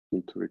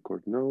Need to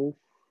record now.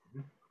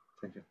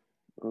 Thank you.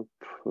 Up,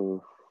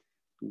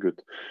 good.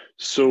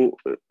 So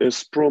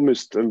as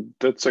promised, and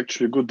that's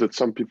actually good that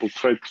some people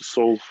tried to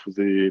solve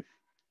the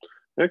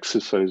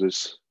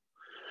exercises.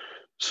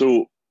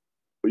 So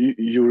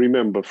you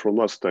remember from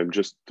last time,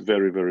 just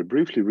very, very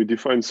briefly, we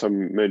defined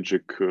some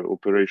magic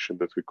operation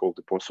that we call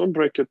the Poisson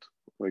bracket,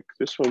 like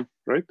this one,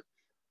 right?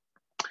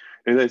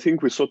 And I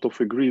think we sort of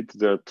agreed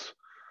that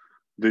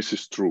this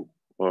is true.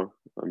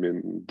 I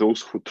mean,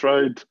 those who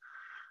tried,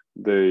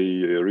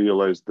 they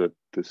realized that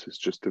this is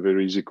just a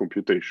very easy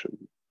computation,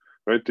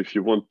 right? If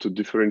you want to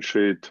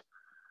differentiate,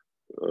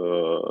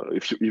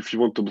 if you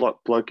want to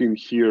plug in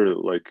here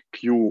like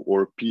Q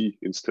or P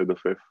instead of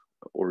F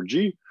or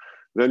G,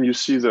 then you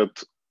see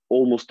that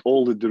almost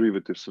all the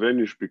derivatives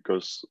vanish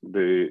because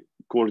the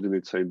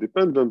coordinates are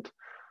independent.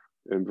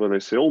 And when I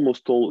say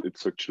almost all,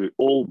 it's actually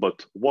all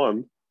but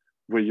one,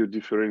 where you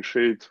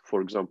differentiate,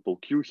 for example,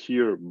 Q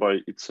here by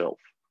itself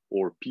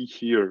or P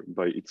here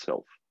by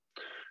itself.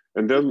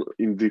 And then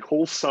in the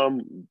whole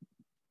sum,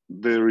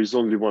 there is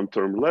only one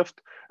term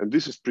left. And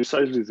this is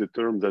precisely the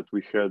term that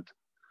we had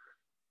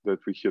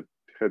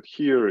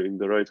here in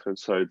the right-hand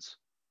sides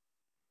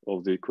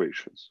of the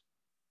equations,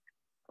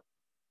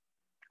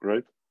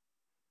 right?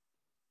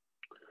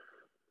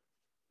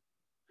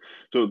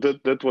 So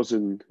that was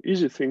an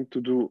easy thing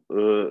to do.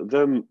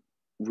 Then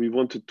we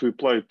wanted to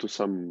apply it to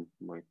some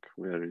like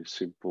very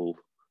simple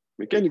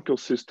mechanical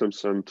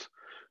systems. And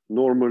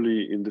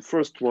normally in the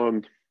first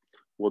one,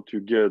 what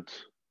you get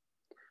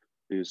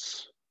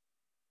is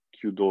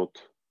Q dot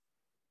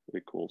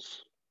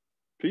equals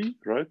P,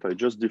 right? I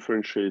just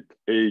differentiate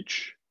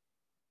H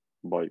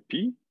by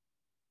P.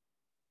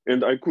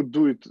 And I could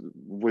do it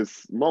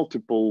with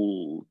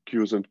multiple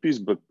Q's and P's,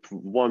 but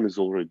one is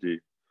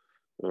already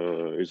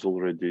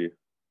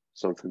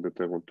something that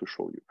I want to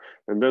show you.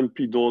 And then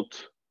P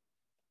dot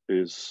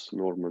is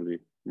normally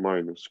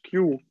minus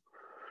Q.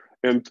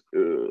 And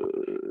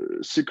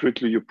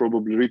secretly, you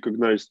probably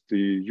recognize the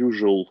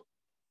usual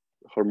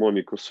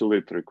harmonic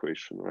oscillator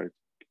equation, right?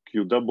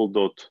 Q double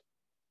dot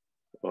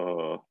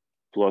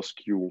plus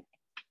Q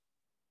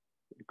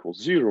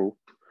equals 0.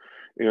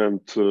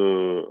 And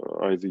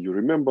either you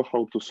remember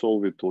how to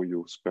solve it or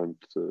you spent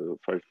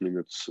 5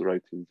 minutes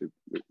writing the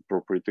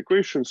appropriate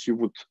equations, you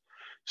would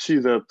see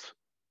that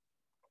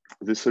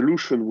the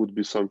solution would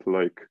be something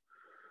like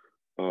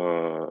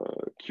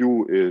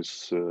Q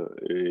is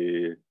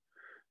a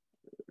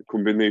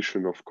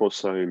combination of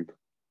cosine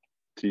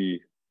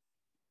T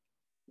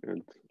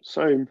and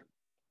sine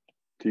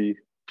T,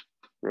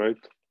 right?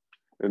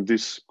 And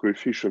these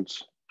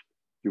coefficients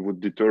you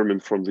would determine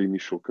from the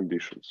initial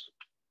conditions,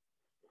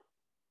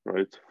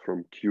 right?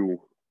 From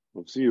Q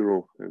of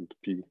 0 and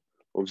P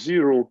of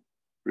 0,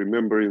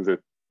 remembering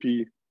that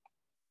P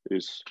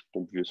is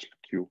obviously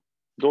Q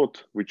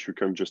dot, which you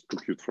can just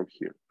compute from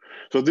here.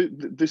 So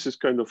this is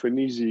kind of an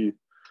easy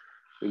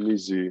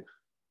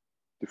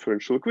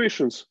differential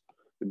equations,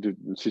 the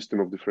system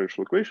of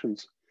differential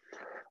equations.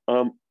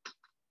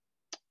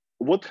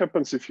 What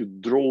happens if you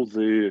draw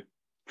the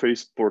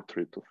phase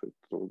portrait of it?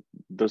 So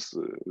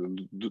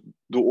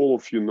do all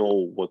of you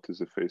know what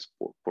is a phase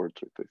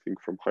portrait? I think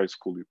from high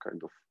school you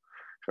kind of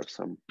have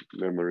some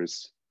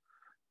memories,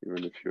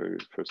 even if you're a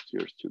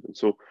first-year student.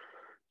 So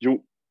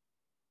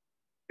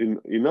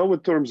in our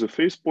terms, a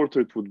phase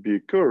portrait would be a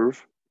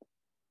curve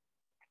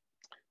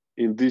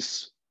in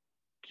this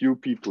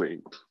QP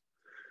plane,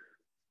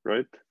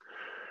 right?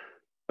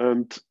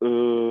 And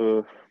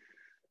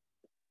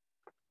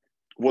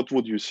what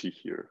would you see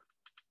here?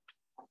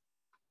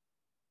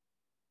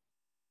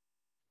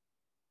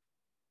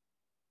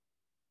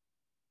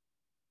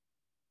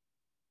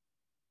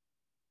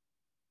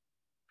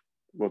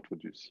 What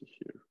would you see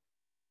here?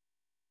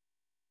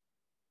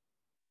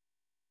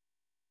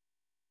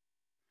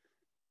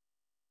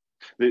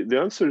 The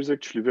answer is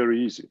actually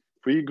very easy.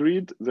 We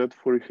agreed that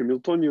for a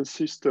Hamiltonian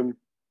system,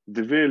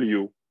 the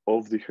value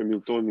of the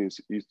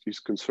Hamiltonians is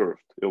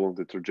conserved along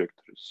the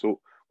trajectory. So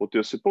what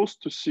you're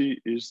supposed to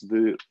see is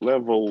the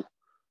level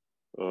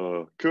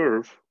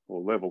curve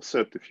or level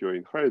set, if you're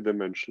in higher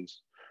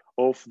dimensions,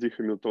 of the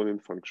Hamiltonian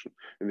function.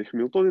 And the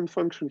Hamiltonian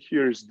function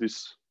here is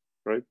this,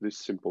 right? This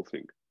simple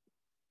thing,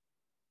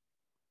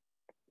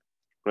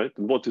 right?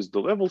 And what is the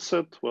level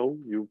set? Well,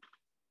 you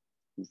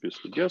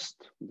obviously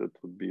guessed that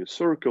would be a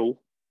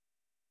circle.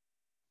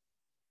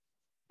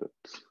 That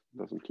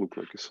doesn't look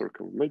like a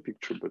circle in my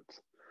picture, but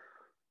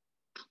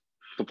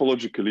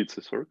topologically it's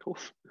a circle.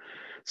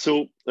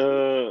 So,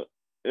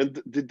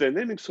 and the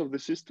dynamics of the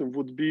system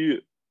would be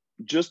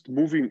just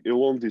moving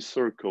along this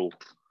circle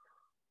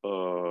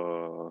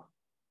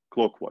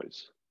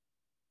clockwise,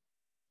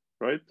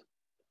 right?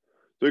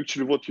 So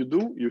actually what you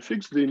do, you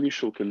fix the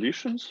initial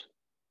conditions,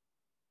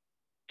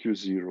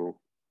 Q0,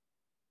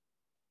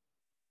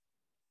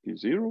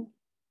 P0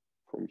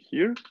 from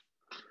here,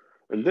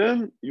 and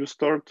then you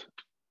start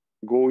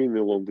going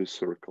along this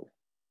circle.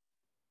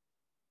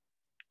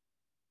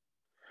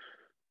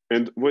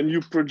 And when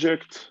you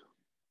project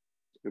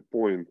a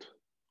point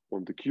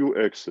on the Q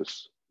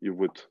axis, you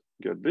would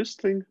get this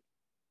thing.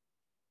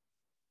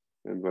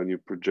 And when you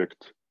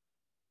project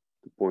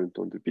the point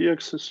on the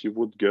p-axis, you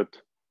would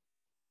get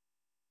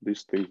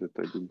this thing that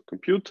I didn't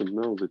compute. And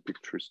now the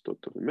picture is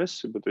totally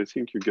messy, but I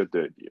think you get the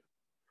idea,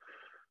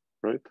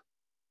 right?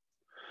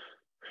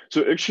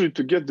 So actually,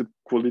 to get the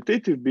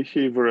qualitative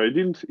behavior, I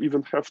didn't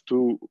even have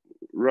to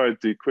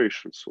write the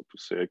equation, so to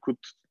say. I could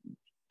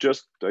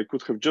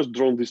have just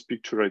drawn this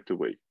picture right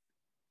away.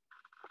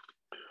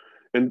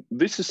 And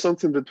this is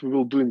something that we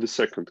will do in the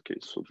second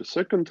case. So the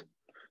second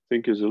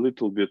thing is a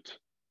little bit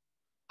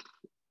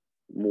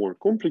more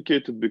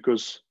complicated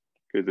because,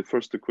 okay, the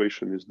first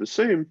equation is the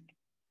same,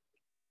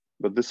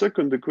 but the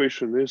second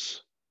equation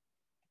is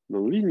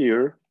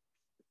nonlinear,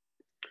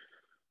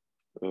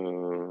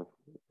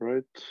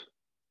 right?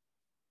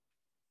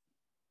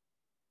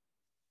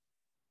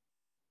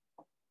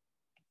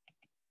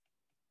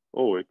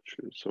 Oh,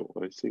 actually, so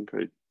I think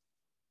I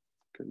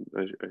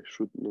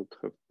should not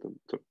have done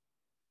that.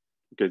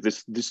 Okay,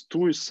 this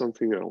 2 is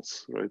something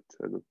else, right?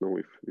 I don't know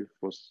if it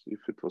was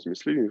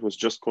misleading. It was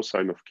just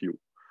cosine of q.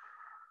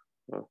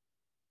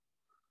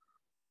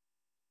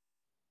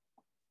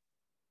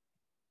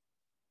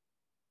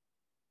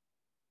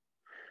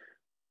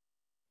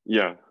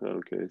 Yeah,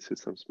 okay, I see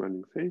some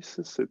smiling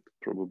faces. It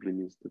probably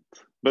means that,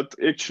 but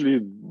actually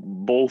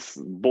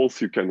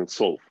both you cannot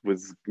solve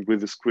with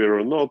the square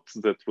or not.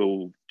 That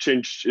will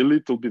change a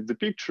little bit the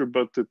picture,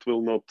 but it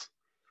will not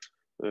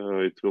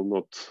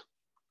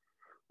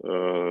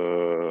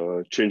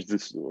change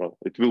this. Well,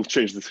 it will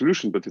change the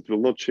solution, but it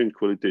will not change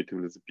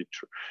qualitatively the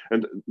picture.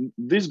 And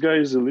this guy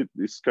is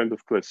kind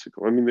of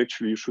classical. I mean,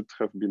 actually, you should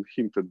have been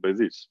hinted by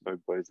this by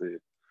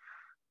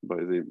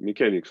the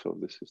mechanics of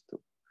the system.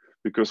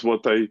 Because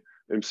what I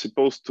am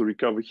supposed to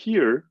recover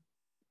here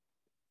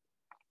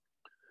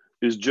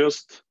is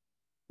just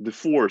the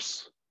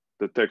force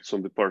that acts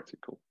on the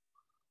particle,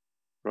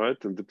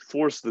 right? And the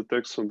force that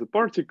acts on the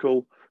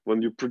particle,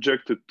 when you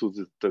project it to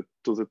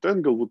that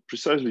angle, would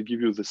precisely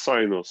give you the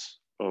sinus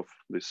of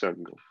this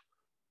angle.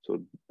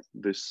 So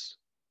this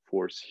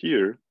force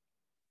here,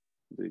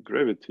 the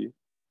gravity,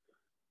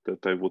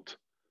 that I would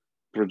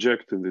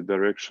project in the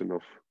direction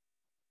of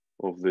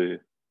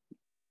the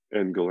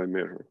angle I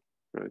measure,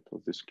 right,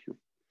 of this cube.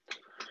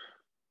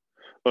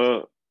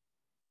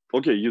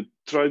 Okay, you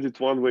tried it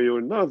one way or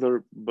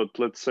another, but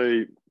let's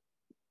say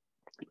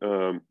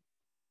you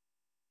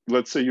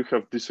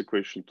have this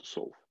equation to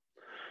solve.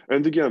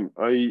 And again,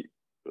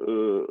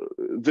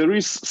 there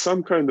is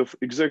some kind of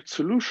exact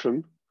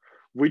solution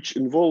which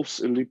involves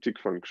elliptic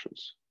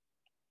functions.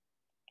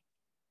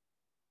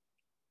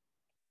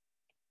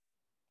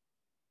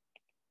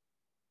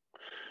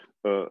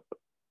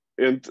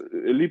 And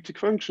elliptic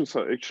functions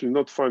are actually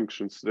not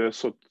functions, they're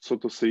so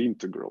to say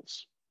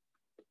integrals.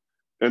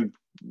 And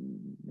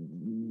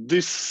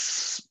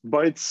this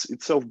bites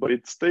itself by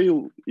its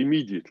tail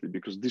immediately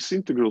because these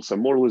integrals are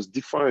more or less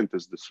defined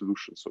as the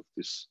solutions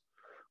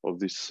of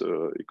this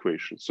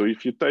equation. So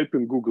if you type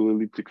in Google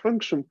elliptic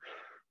function,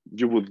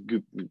 you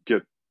would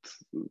get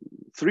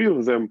 3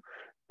 of them.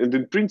 And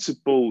in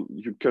principle,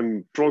 you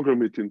can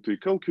program it into a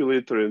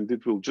calculator and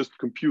it will just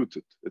compute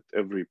it at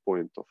every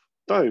point of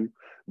time.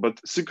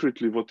 But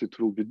secretly, what it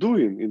will be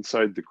doing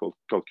inside the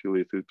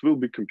calculator, it will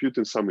be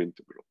computing some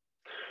integral.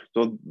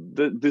 So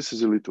this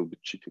is a little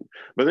bit cheating,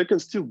 but I can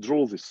still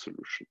draw this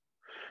solution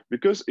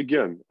because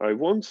again, I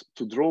want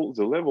to draw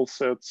the level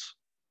sets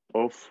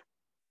of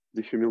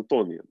the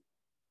Hamiltonian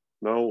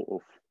now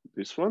of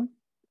this one.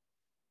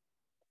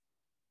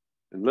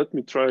 And let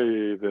me try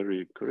a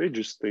very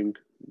courageous thing.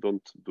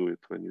 Don't do it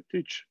when you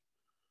teach.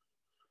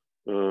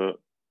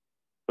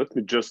 Let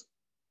me just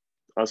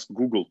ask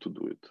Google to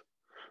do it.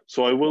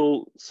 So I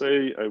will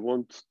say I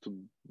want to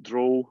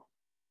draw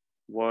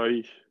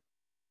y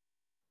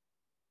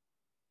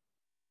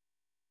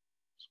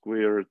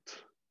squared,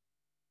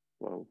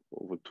 well,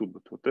 over 2,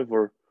 but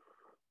whatever,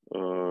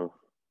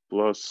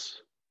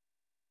 plus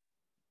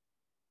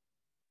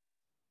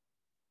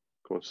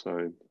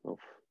cosine of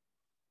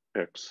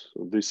x.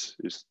 So this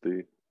is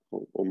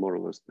or more or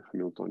less the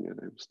Hamiltonian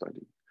I'm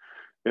studying.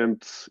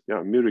 And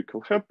yeah,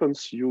 miracle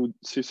happens, you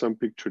see some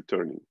picture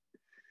turning,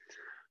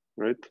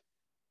 right?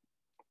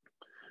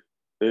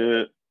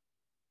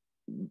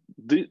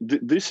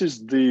 This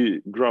is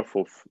the graph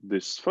of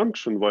this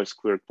function, y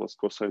squared plus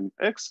cosine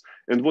x.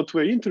 And what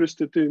we're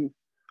interested in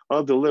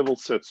are the level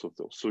sets of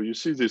those. So you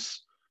see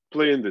this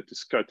plane that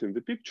is cut in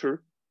the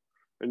picture,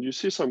 and you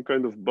see some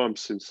kind of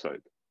bumps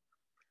inside.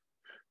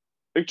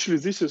 Actually,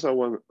 this is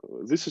our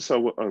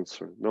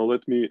answer. Now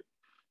let me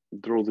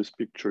draw this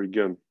picture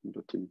again,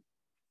 but in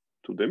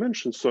 2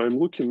 dimensions. So I'm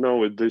looking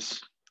now at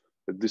this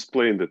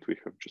plane that we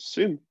have just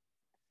seen,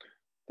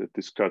 that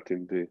is cut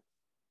in the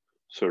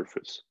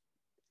surface.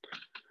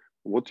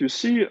 What you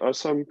see are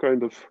some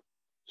kind of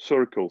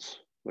circles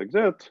like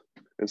that,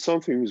 and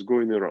something is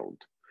going around.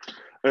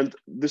 And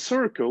the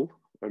circle,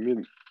 I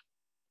mean,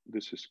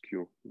 this is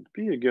Q and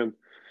P again,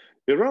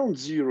 around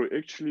 0,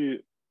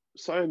 actually,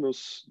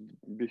 sinus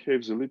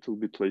behaves a little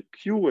bit like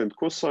Q, and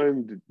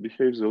cosine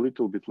behaves a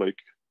little bit like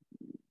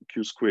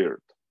Q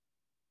squared,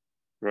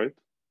 right?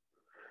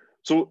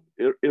 So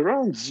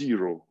around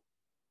 0,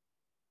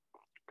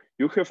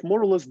 you have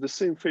more or less the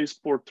same phase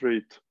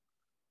portrait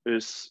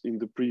as in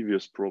the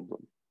previous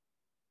problem,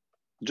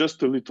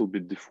 just a little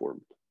bit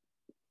deformed.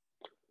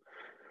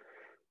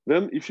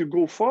 Then if you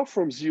go far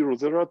from 0,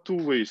 there are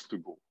 2 ways to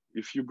go.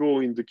 If you go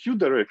in the Q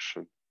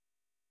direction,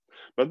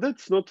 but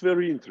that's not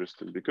very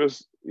interesting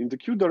because in the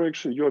Q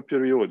direction, you are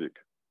periodic,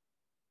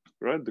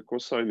 right? The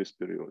cosine is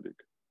periodic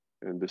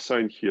and the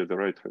sine here, the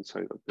right-hand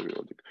side are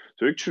periodic.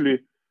 So actually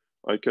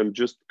I can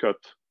just cut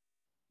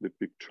the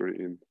picture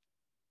in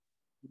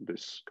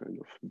this kind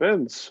of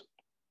bands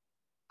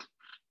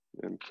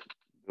and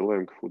the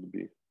length would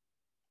be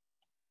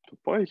 2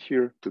 pi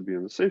here to be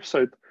on the safe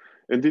side.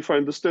 And if I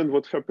understand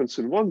what happens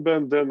in one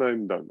band, then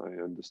I'm done.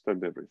 I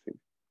understand everything.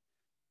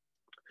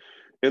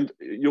 And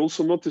you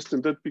also noticed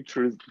in that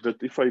picture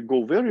that if I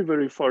go very,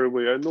 very far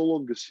away, I no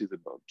longer see the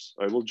bumps.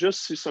 I will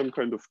just see some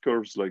kind of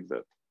curves like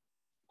that.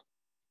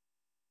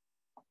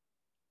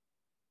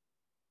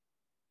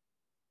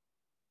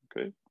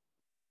 Okay.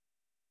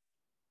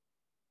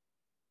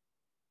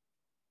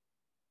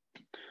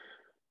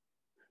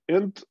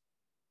 And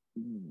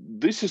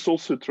this is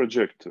also a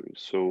trajectory.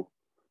 So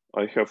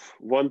I have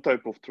one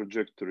type of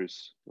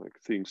trajectories, like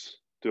things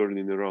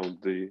turning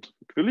around the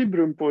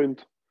equilibrium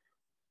point,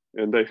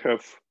 and I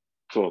have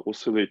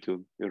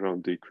oscillating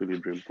around the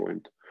equilibrium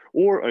point.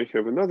 Or I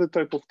have another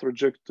type of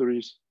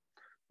trajectories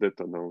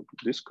that are now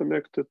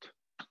disconnected.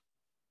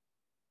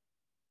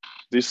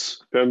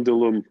 This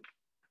pendulum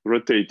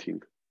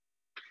rotating.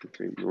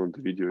 Okay, on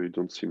the video, you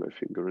don't see my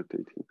finger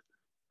rotating,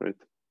 right?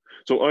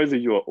 So either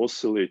you are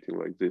oscillating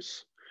like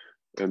this,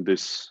 and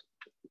this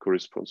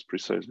corresponds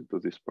precisely to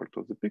this part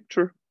of the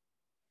picture,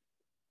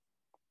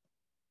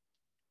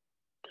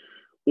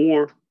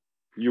 or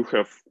you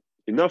have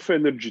enough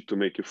energy to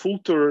make a full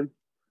turn,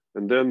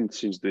 and then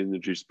since the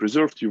energy is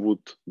preserved, you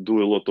would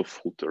do a lot of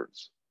full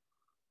turns.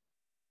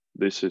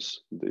 This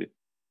is the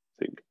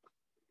thing.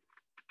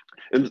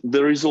 And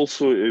there is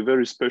also a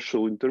very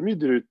special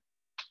intermediate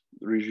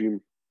regime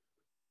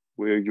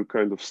where you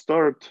kind of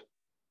start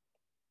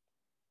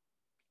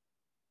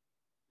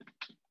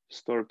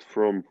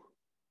from,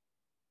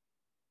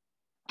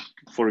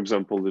 for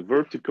example, the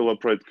vertical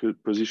upright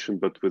position,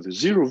 but with a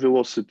 0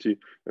 velocity,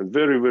 and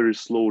very, very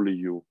slowly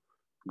you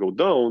go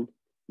down,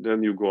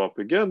 then you go up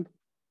again.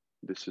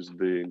 This is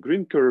the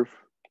green curve.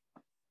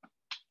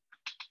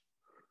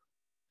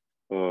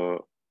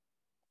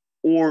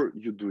 Or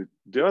you do it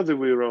the other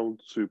way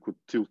around, so you could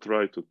tilt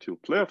right or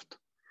tilt left.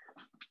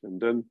 And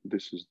then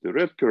this is the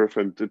red curve.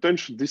 And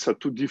attention, these are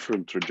 2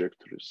 different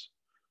trajectories.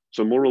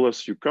 So more or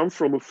less, you come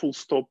from a full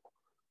stop,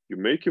 you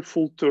make a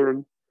full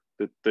turn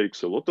that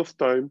takes a lot of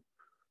time,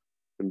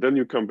 and then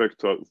you come back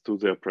to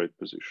the upright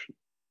position.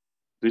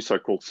 These are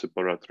called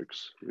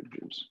separatrix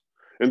regimes.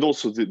 And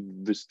also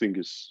this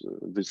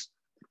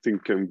thing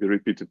can be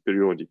repeated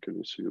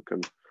periodically. So you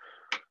can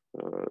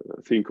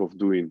think of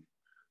doing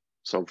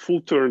some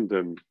full turn,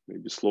 then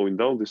maybe slowing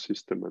down the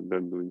system, and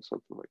then doing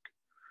something like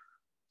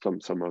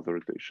some other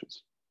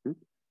rotations.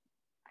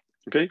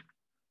 Okay.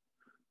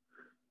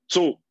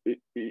 So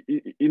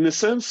in a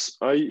sense,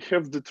 I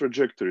have the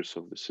trajectories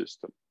of the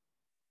system.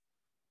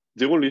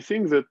 The only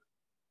thing that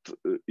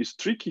is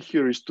tricky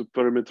here is to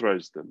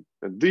parameterize them,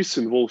 and this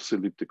involves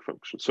elliptic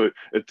functions. So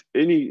at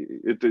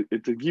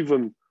a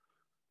given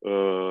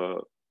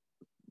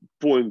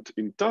point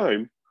in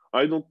time,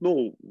 I don't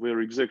know where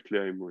exactly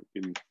I'm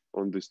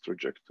on this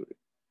trajectory.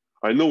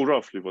 I know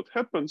roughly what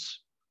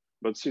happens,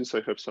 but since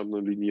I have some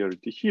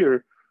nonlinearity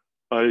here,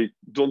 I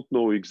don't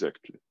know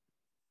exactly.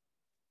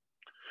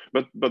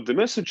 But the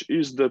message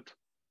is that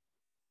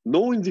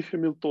knowing the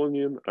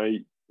Hamiltonian,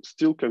 I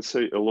still can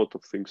say a lot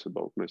of things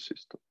about my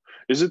system.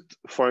 Is it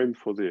fine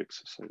for the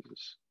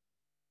exercises?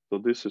 So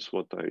this is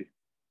what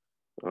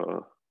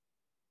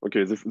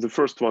okay, the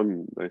first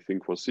one I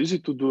think was easy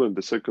to do, and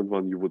the second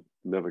one you would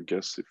never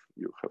guess if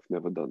you have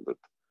never done that.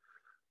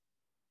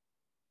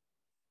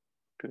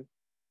 Okay.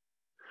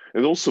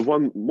 And also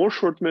one more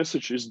short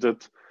message is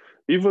that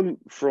even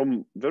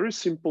from very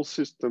simple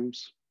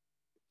systems,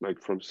 like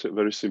from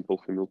very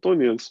simple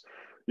Hamiltonians,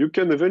 you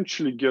can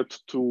eventually get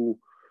to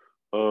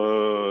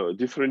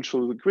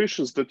differential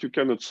equations that you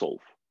cannot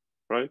solve,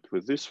 right?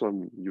 With this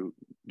one, you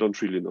don't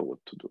really know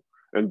what to do.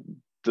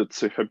 And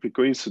that's a happy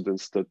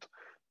coincidence that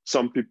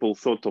some people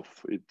thought of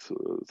it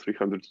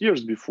 300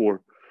 years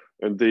before,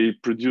 and they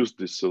produced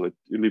this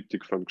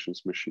elliptic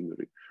functions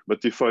machinery.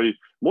 But if I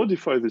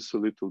modify this a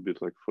little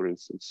bit, like for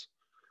instance,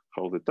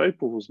 how the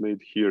typo was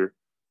made here,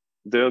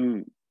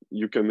 then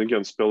you can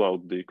again spell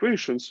out the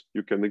equations,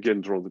 you can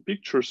again draw the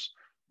pictures,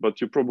 but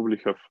you probably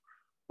have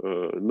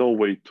no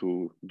way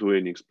to do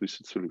any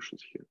explicit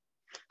solutions here.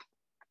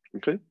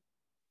 Okay.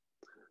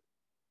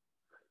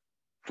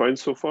 Fine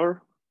so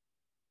far?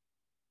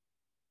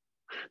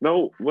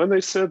 Now, when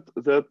I said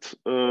that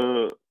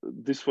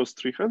this was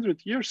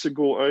 300 years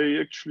ago,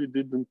 I actually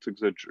didn't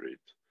exaggerate.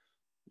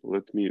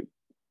 Let me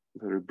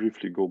very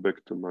briefly go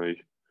back to my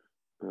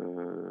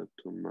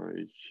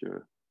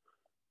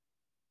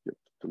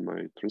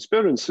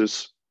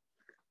transparencies.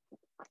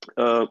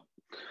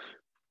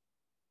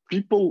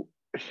 people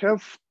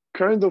have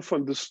kind of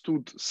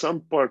understood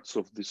some parts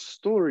of this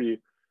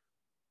story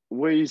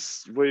way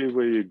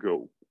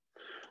ago.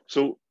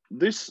 So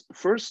this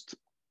first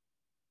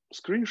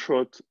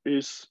screenshot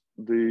is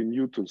the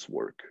Newton's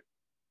work.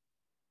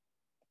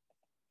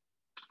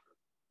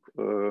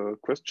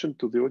 Question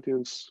to the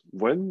audience,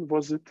 when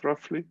was it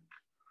roughly?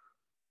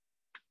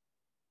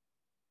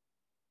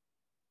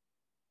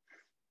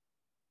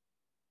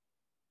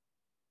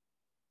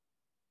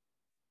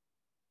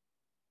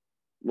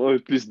 Or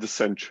at least the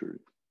century.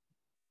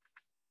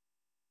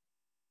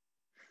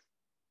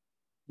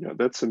 Yeah,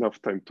 that's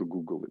enough time to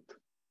Google it.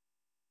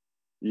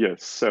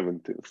 Yes,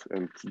 17th.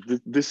 And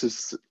this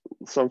is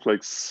something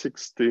like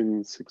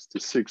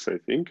 1666, I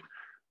think.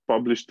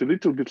 Published a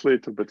little bit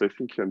later, but I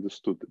think he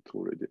understood it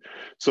already.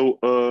 So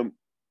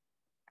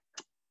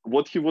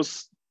what he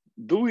was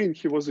doing,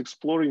 he was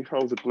exploring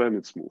how the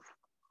planets move.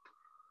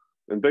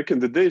 And back in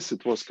the days,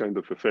 it was kind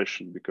of a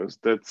fashion because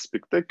that's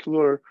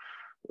spectacular.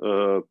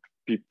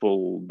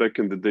 People back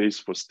in the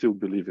days were still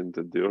believing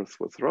that the Earth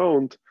was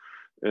round.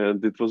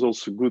 And it was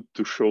also good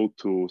to show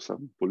to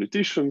some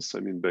politicians.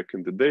 I mean, back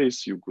in the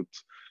days, you could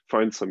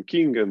find some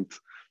king and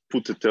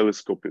put a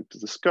telescope into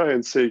the sky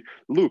and say,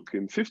 look,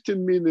 in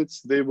 15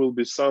 minutes, there will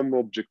be some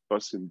object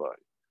passing by.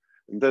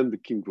 And then the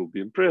king will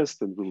be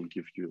impressed and will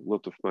give you a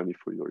lot of money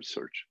for your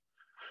research.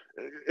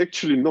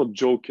 Actually, not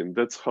joking,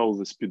 that's how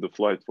the speed of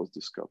light was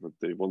discovered.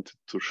 They wanted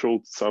to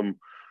show some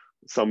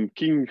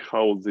king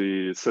how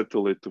the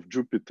satellite of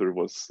Jupiter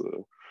was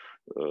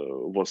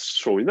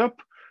showing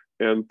up.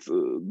 And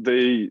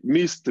they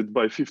missed it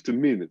by 15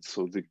 minutes.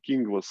 So the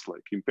king was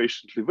like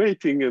impatiently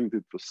waiting and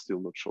it was still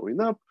not showing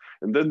up.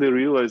 And then they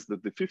realized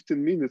that the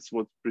 15 minutes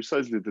was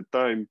precisely the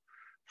time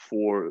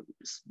for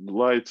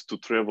light to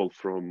travel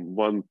from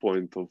one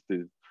point of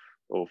the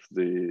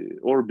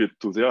orbit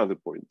to the other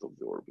point of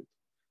the orbit.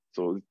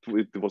 So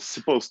it was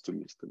supposed to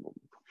miss the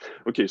moment.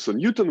 Okay, so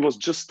Newton was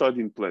just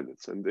studying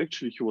planets and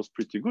actually he was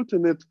pretty good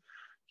in it.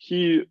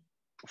 He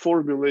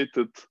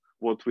formulated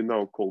what we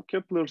now call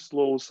Kepler's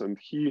laws, and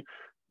he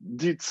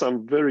did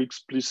some very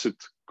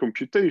explicit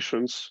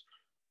computations.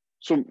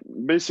 So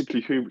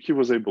basically, he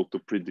was able to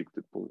predict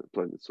the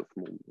planets of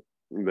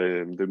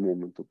the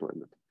movement of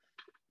planet.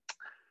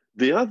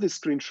 The other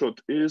screenshot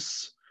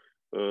is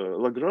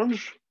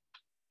Lagrange,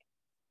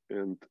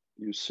 and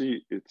you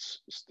see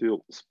it's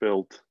still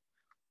spelled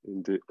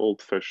in the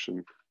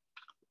old-fashioned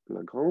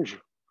Lagrange.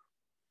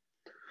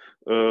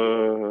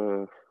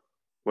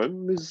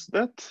 When is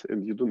that?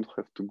 And you don't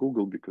have to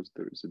Google because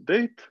there is a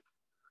date.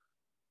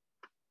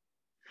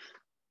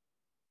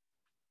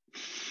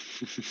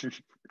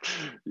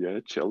 Yeah,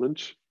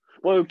 challenge.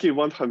 Well, okay,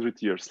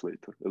 100 years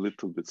later, a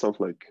little bit,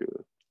 something like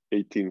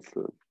 18th,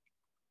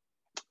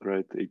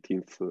 right?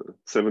 18th,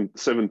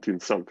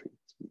 17th something,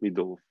 end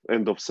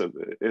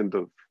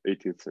of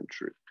 18th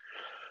century.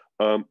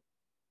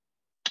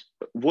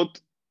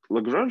 What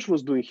Lagrange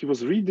was doing, he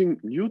was reading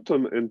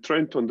Newton and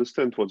trying to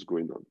understand what's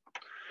going on.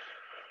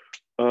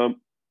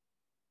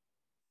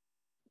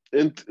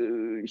 And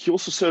he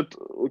also said,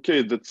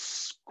 okay,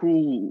 that's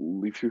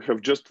cool if you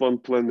have just one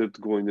planet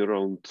going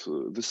around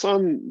the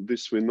sun,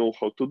 this we know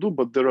how to do,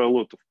 but there are a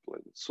lot of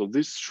planets. So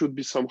this should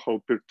be somehow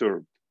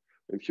perturbed.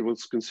 And he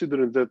was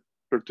considering that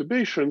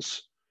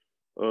perturbations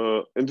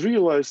and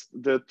realized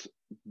that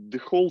the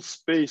whole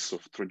space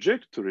of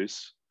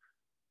trajectories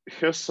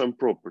has some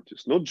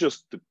properties, not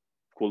just the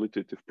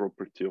qualitative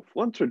property of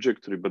one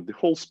trajectory, but the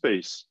whole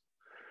space.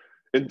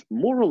 And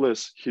more or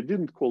less, he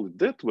didn't call it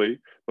that way,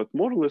 but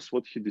more or less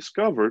what he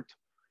discovered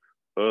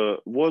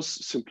was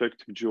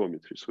symplectic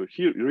geometry. So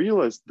he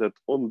realized that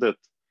on that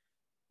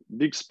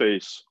big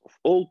space of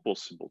all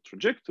possible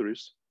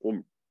trajectories,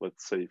 or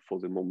let's say for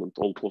the moment,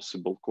 all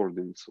possible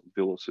coordinates of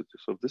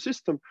velocities of the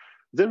system,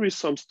 there is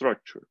some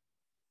structure.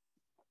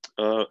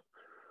 And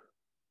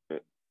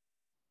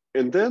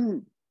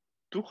then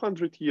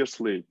 200 years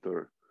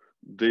later,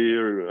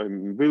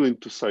 I'm willing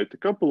to cite a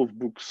couple of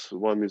books.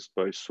 One is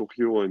by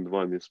Suryo and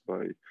one is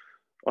by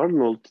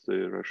Arnold,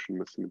 the Russian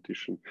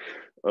mathematician.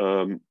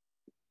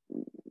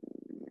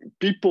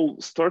 People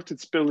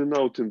started spelling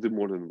out in the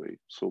modern way.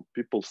 So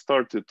people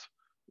started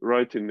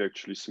writing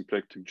actually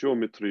symplectic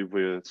geometry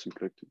where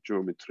symplectic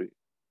geometry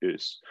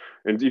is.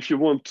 And if you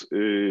want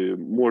a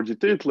more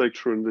detailed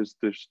lecture on this,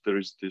 there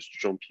is this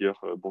Jean-Pierre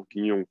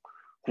Bourguignon,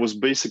 who was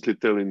basically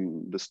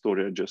telling the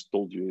story I just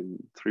told you in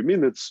 3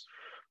 minutes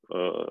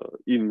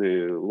in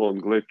a long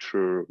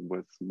lecture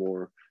with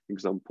more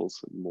examples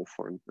and more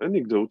fun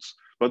anecdotes,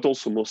 but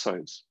also more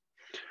science.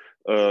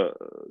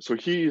 So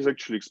he is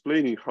actually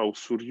explaining how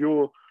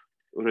Suryo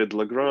read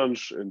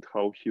Lagrange and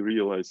how he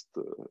realized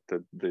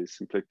that the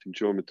symplectic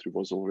geometry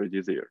was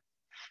already there.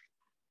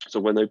 So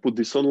when I put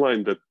this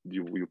online, that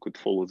you could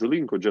follow the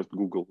link or just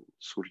Google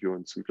Suryo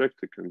and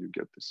symplectic and you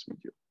get this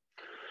video.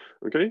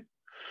 Okay,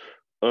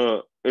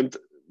 and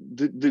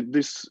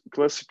this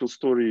classical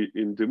story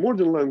in the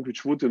modern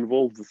language would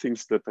involve the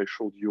things that I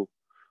showed you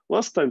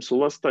last time. So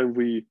last time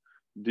we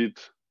did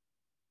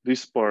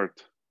this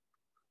part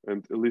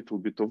and a little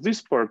bit of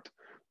this part.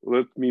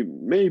 Let me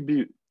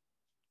maybe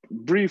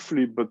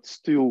briefly, but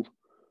still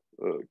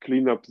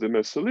clean up the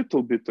mess a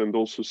little bit. And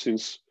also,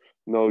 since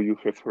now you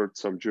have heard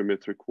some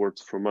geometric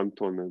words from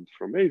Anton and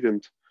from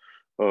Eyvind,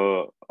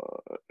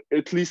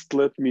 at least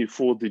let me,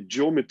 for the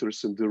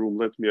geometers in the room,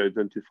 let me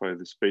identify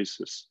the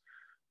spaces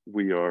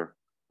we are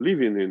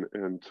living in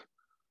and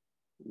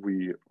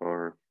we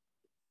are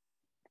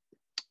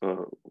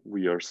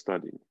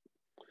studying.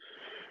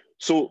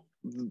 So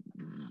the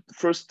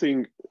first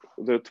thing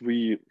that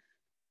we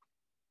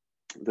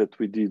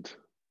did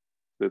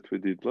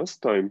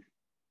last time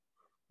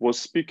was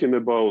speaking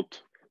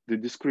about the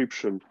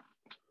description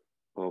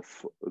of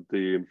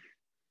the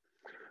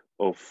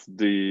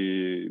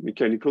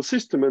mechanical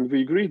system, and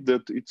we agreed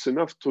that it's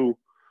enough to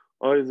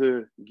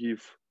either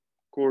give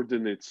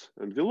coordinates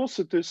and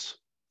velocities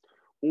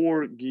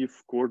or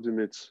give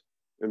coordinates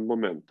and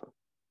momenta,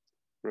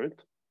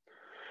 right?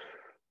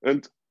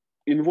 And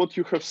in what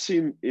you have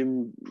seen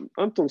in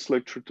Anton's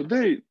lecture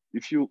today,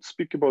 if you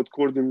speak about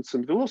coordinates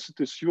and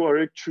velocities, you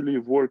are actually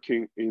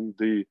working in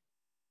the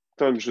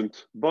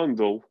tangent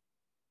bundle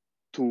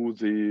to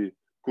the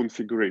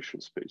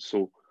configuration space.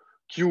 So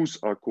Q's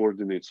are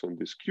coordinates on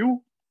this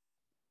Q,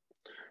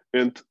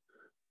 and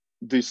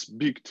this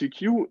big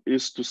TQ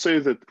is to say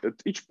that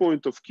at each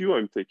point of Q,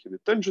 I'm taking a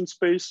tangent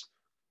space.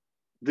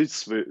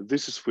 This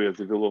is where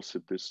the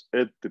velocities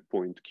at the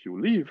point Q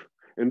live,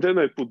 and then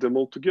I put them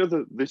all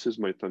together. This is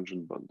my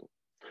tangent bundle.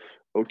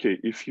 Okay,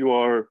 if you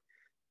are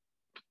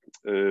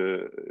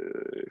a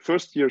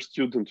first-year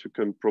student, you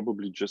can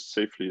probably just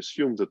safely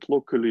assume that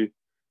locally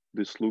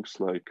this looks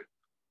like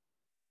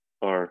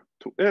R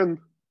to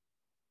N.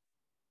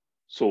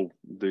 So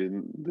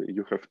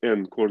you have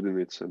N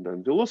coordinates and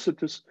then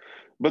velocities,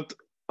 but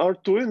R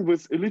to N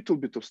with a little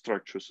bit of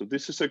structure. So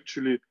this is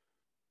actually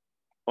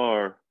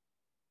R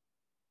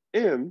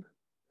N,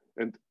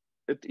 and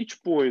at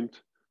each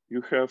point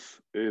you have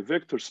a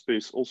vector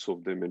space also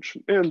of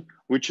dimension N,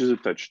 which is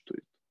attached to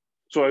it.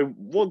 So I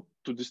want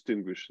to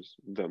distinguish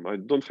them. I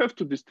don't have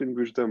to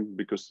distinguish them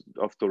because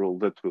after all,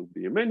 that will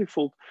be a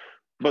manifold,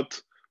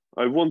 but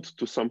I want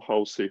to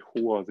somehow say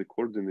who are the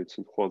coordinates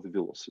and who are the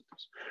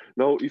velocities.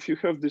 Now, if you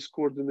have this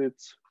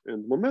coordinates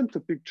and momenta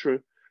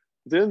picture,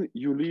 then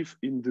you live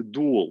in the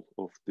dual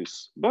of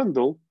this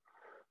bundle.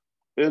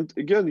 And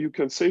again, you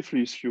can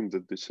safely assume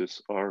that this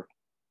is R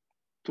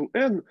to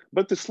N,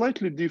 but a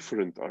slightly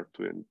different R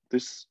to N.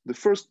 The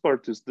first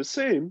part is the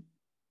same.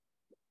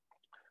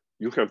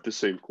 You have the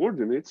same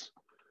coordinates,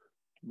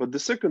 but the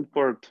second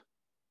part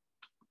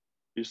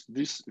is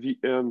this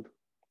Vn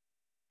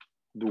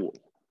dual.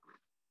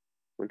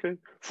 Okay,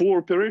 for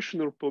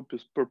operational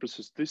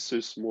purposes, this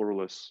is more or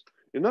less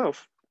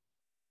enough.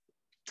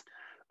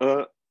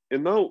 And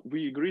now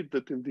we agreed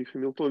that in the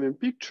Hamiltonian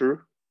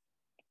picture,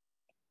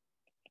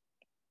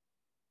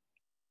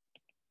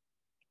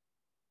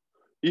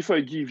 if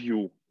I give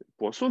you a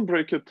Poisson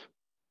bracket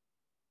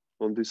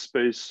on this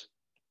space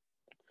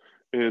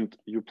and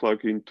you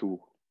plug into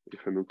a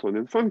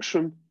Hamiltonian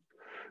function,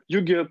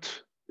 you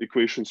get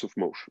equations of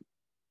motion.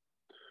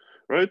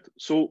 Right?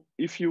 So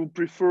if you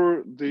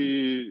prefer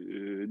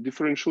the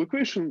differential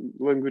equation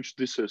language,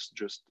 this is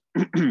just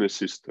a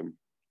system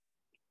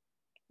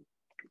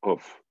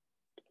of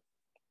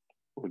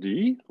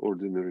ODE,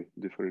 ordinary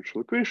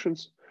differential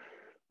equations.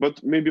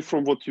 But maybe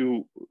from what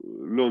you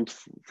learned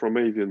from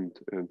Eyvind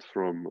and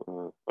from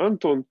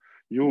Anton,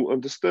 you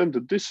understand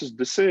that this is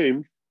the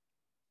same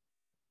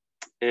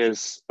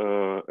as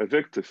a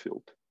vector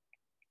field.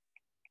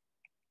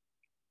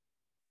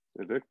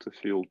 A vector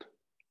field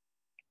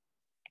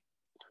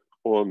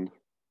on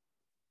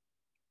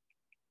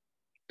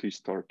T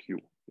star Q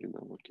in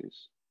our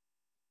case.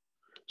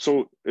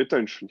 So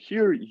attention,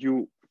 here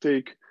you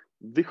take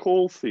the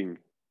whole thing,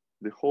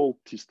 the whole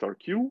T star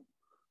Q,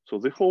 so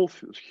the whole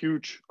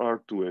huge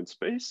R2N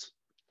space,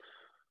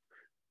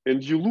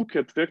 and you look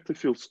at vector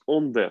fields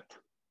on that.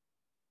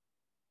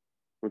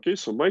 Okay,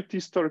 so my T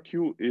star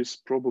Q is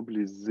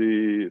probably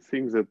the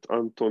thing that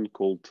Anton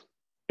called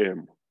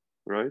M,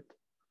 right?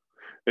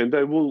 And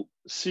I will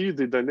see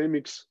the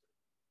dynamics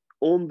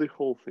on the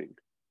whole thing.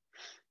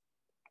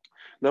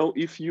 Now,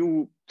 if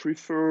you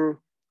prefer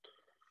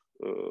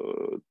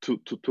to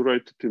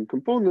write it in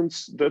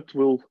components, that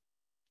will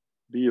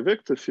be a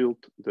vector field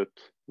that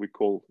we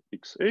call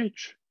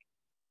XH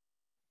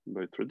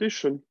by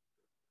tradition,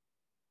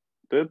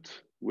 that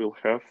will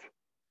have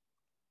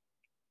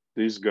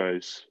these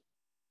guys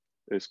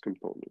as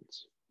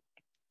components,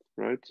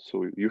 right?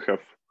 So you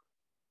have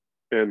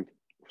N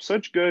of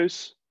such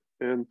guys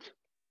and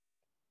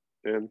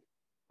N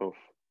of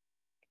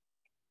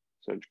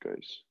such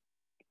guys,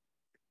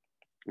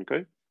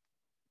 okay?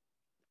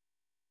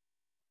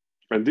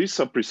 And these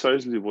are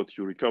precisely what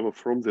you recover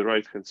from the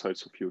right-hand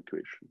sides of your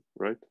equation,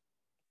 right?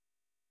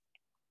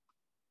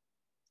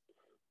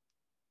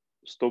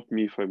 Stop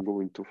me if I'm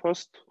going too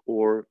fast,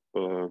 or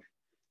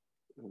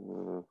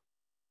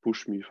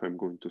push me if I'm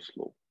going too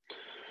slow.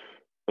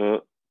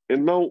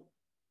 And now,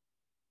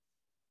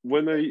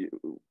 well,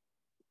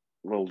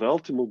 the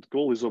ultimate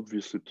goal is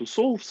obviously to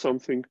solve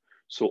something.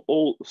 So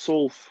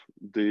solve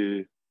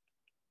the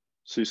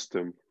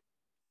system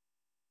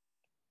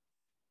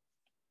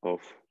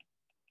of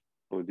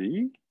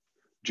ODE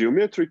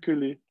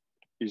geometrically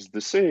is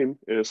the same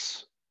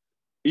as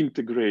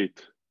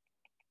integrate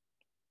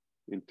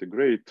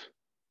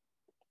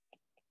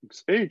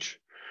xh,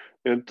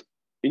 and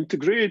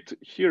integrate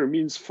here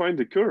means find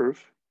a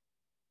curve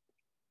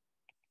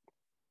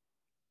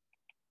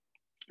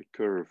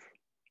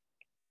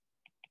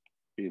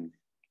in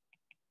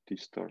T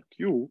star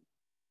Q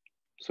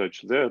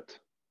such that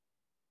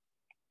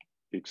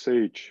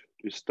xh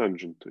is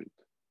tangent to it.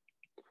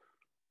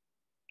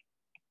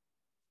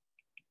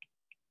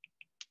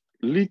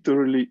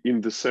 Literally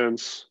in the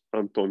sense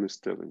Anton is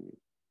telling you.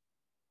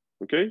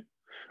 Okay,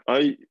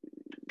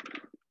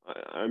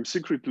 I'm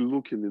secretly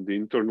looking in the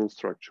internal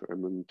structure.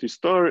 I'm in T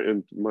star,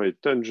 and my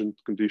tangent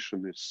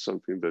condition is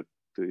something that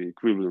the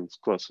equivalence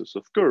classes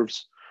of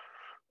curves.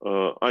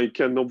 I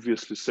can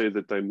obviously say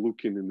that I'm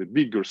looking in a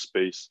bigger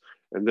space,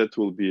 and that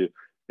will be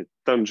a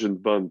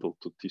tangent bundle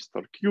to T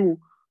star Q.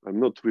 I'm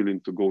not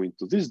willing to go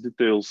into these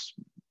details,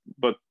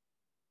 but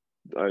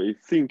I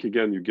think,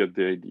 again, you get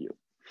the idea.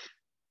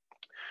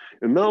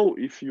 And now,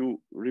 if you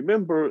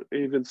remember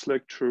Avent's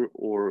lecture,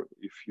 or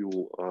if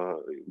you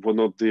were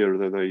not there,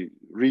 then I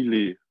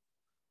really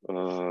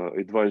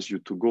advise you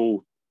to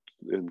go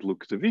and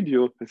look at the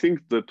video. I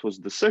think that was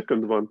the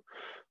second one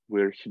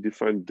where he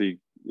defined the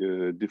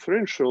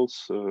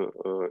differentials.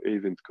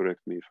 Avent,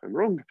 correct me if I'm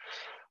wrong.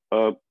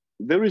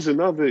 There is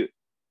another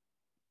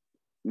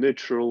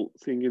natural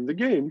thing in the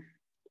game,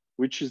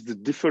 which is the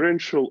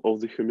differential of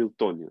the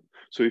Hamiltonian.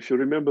 So if you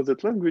remember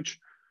that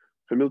language,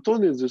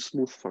 Hamiltonian is a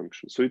smooth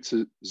function, so it's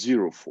a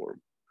zero form.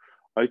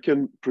 I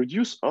can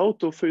produce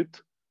out of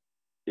it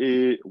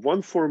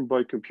one form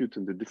by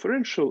computing the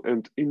differential,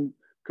 and in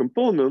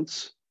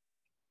components,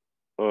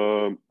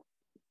 that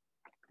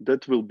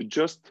will be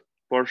just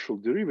partial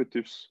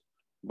derivatives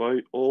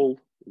by all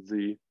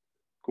the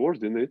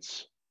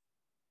coordinates.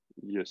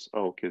 Yes,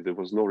 okay, there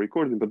was no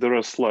recording, but there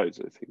are slides,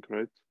 I think,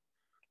 right?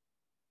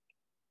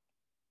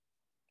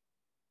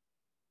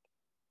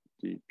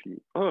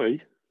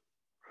 dpi.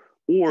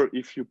 Or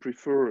if you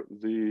prefer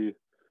the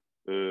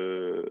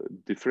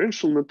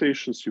differential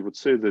notations, you would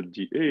say that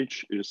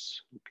dh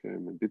is, okay,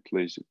 I'm a bit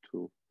lazy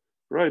to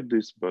write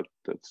this, but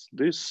that's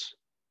this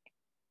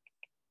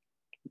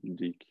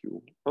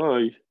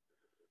dqi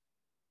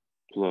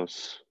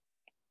plus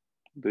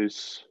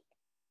this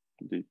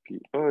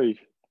dpi,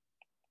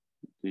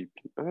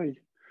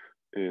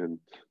 and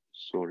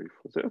sorry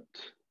for that,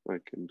 I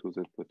can do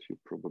that, but you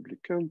probably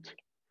can't.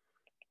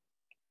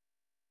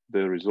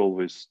 There is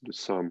always the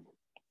sum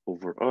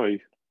over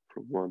I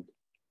from 1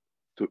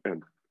 to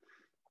n.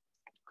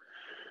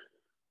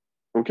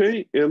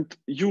 Okay, and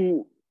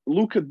you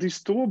look at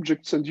these two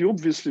objects and you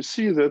obviously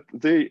see that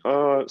they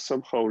are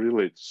somehow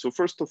related. So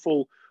first of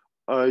all,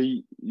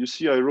 you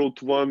see I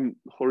wrote one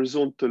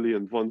horizontally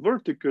and one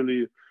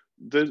vertically.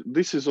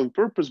 This is on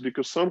purpose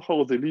because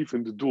somehow they live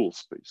in the dual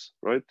space,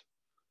 right?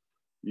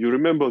 You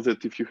remember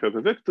that if you have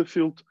a vector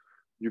field,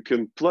 you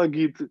can plug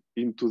it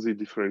into the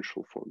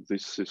differential form.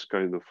 This is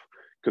kind of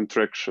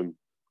contraction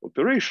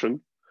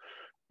operation.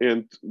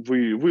 And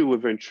we will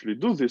eventually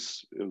do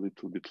this a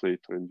little bit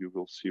later, and you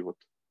will see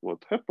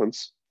what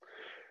happens.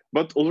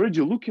 But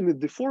already looking at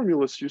the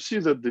formulas, you see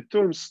that the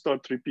terms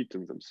start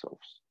repeating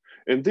themselves.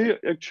 And they are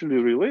actually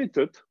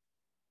related.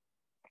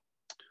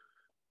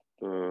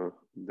 They are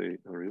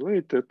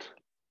related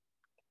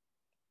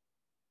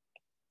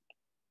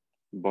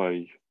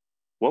by,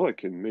 well, I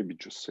can maybe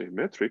just say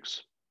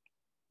matrix,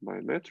 by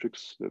a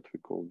matrix that we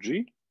call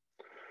G,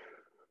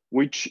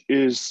 which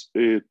is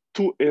a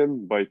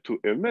 2n by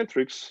 2n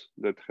matrix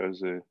that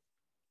has a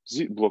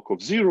block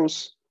of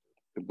zeros,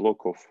 a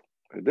block of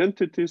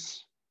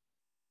identities,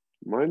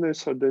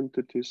 minus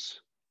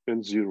identities,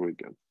 and zero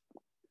again.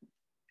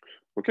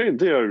 Okay, and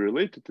they are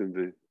related in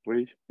the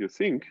way you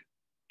think,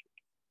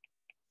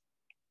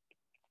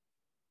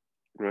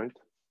 right?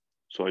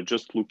 So I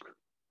just look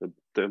at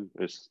them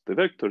as the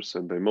vectors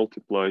and I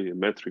multiply a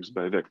matrix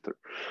by a vector.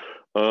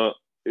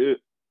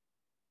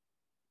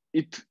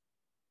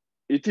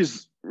 It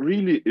is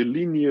really a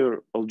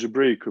linear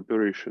algebraic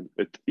operation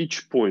at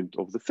each point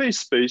of the phase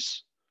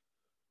space.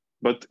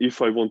 But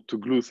if I want to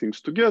glue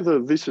things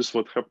together, this is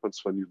what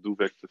happens when you do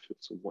vector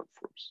fields in one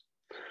forms.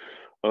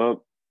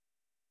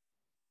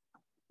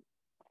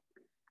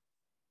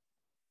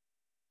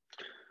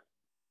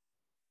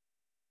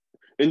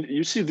 And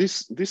you see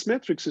this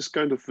matrix is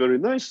kind of very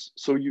nice.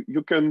 So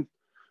you can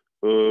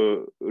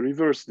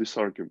reverse this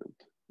argument.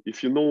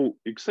 If you know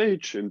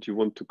xh and you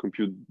want to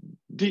compute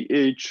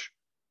dh,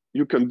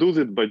 you can do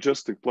that by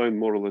just applying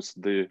more or less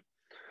the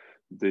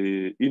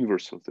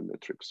inverse of the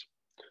matrix.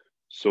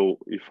 So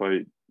if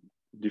I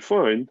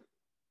define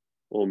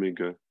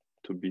omega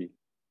to be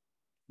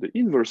the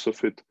inverse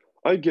of it,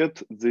 I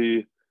get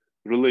the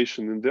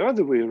relation in the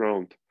other way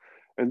around.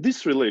 And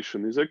this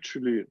relation is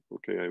actually,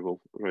 okay, I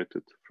will write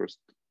it first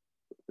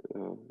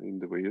in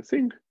the way you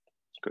think.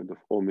 It's kind of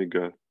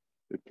omega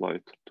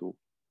applied to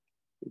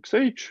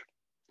xh.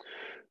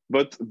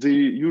 But the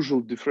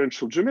usual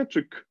differential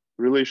geometric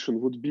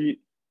relation would be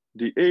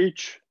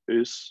dh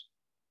is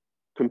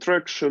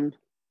contraction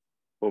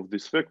of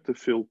this vector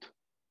field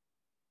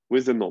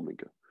with an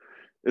omega.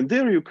 And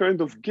there you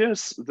kind of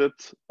guess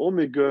that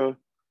omega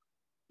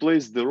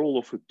plays the role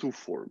of a two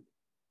form,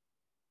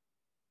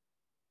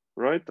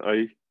 right?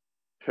 I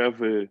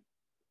have a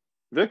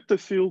vector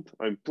field,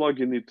 I'm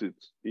plugging it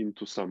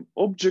into some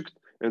object,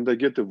 and I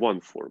get a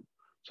one form.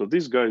 So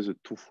this guy is a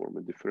two form,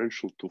 a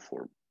differential two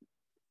form.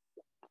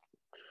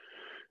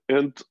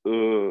 And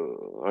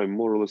I'm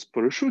more or less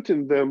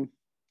parachuting them,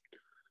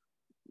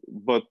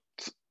 but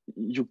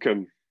you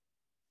can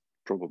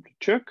probably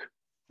check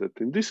that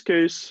in this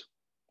case,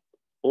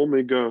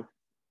 omega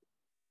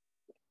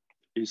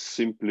is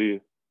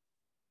simply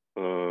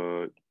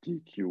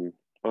dqi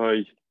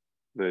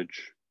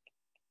wedge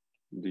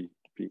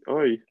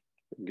dpi,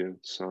 again,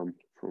 sum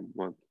from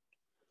 1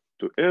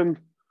 to n,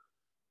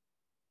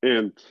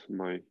 and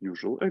my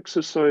usual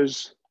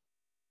exercise,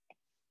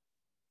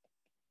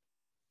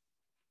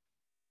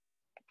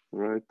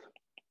 right?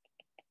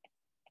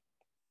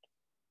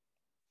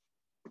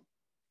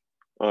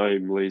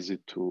 I'm lazy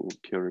to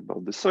care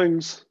about the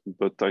signs,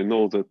 but I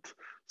know that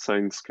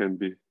signs can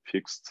be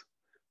fixed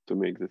to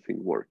make the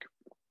thing work.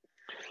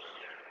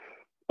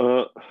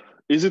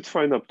 Is it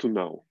fine up to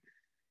now?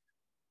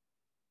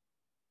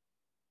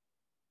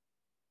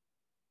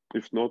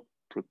 If not,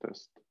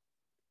 protest.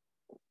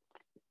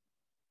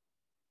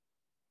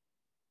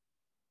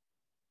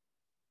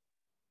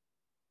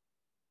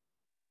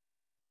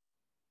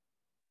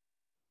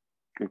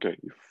 Okay,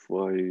 if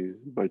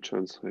by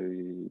chance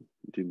I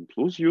didn't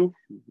lose you,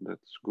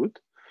 that's good.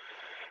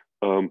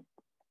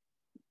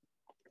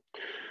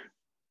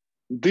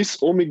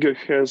 This omega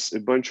has a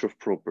bunch of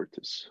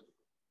properties.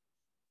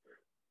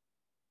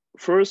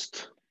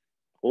 First,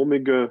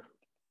 omega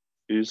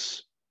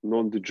is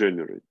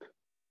non-degenerate.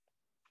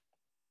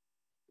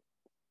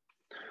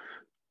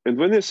 And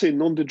when I say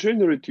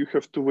non-degenerate, you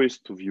have two ways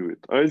to view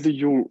it. Either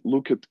you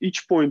look at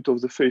each point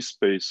of the phase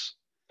space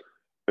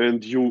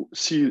and you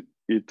see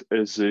it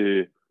as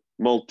a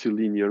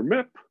multilinear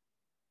map,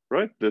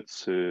 right?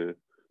 That's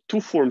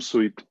two forms,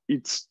 so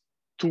it's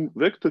two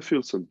vector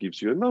fields and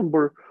gives you a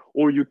number,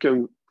 or you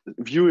can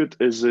view it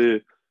as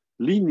a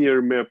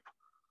linear map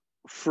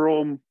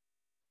from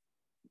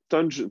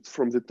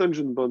the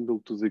tangent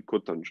bundle to the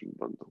cotangent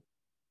bundle.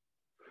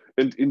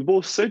 And in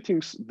both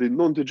settings, the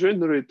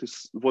non-degenerate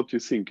is what you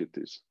think it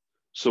is.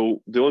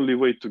 So the only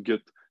way to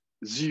get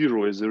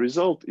 0 as a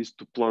result is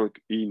to plug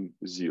in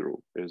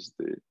 0 as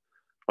the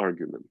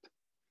argument.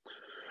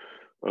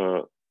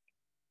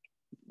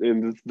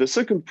 And the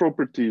second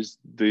property is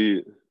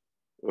the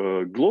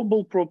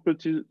global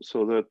property,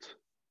 so that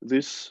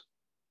this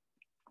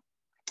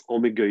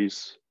omega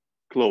is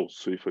closed.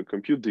 So if I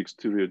compute the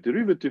exterior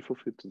derivative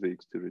of it, the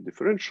exterior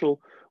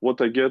differential,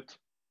 what I get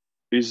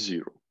is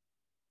 0.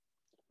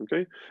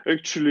 Okay,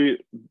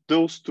 actually,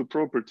 those two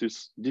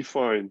properties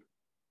define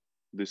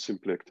the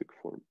symplectic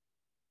form.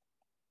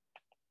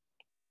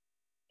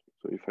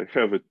 So if I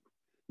have a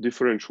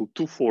differential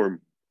two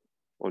form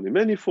on a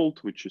manifold,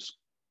 which is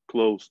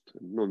closed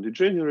and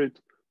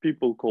non-degenerate,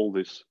 people call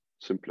this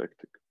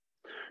symplectic.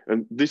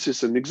 And this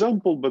is an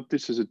example, but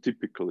this is a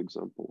typical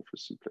example of a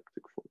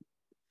symplectic form.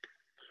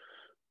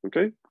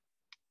 Okay.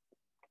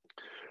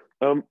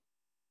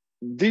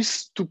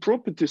 These two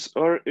properties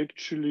are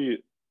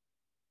actually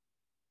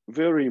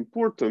very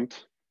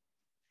important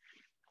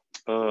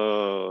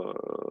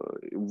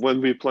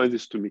when we apply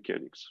this to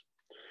mechanics.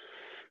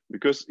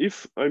 Because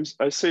if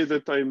I say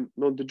that I'm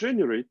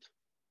non-degenerate,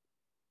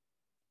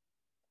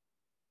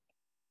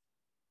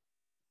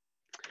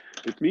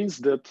 it means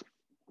that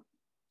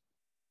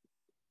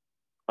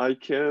I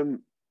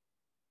can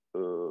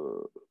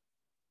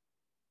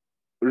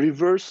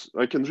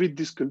I can read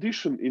this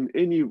condition in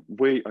any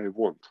way I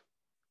want.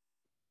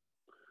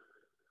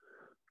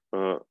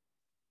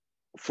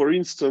 For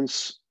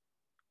instance,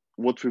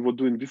 what we were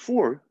doing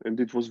before, and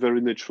it was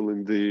very natural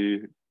in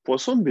the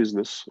Poisson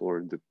business or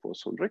in the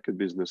Poisson bracket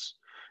business,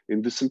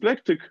 in the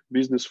symplectic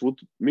business would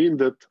mean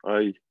that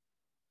I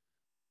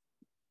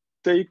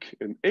take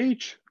an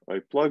H, I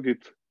plug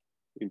it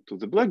into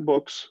the black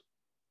box,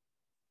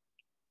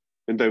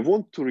 and I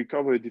want to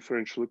recover a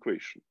differential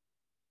equation,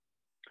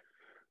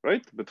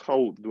 right? But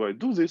how do I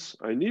do this?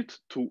 I need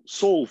to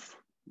solve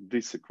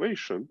this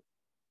equation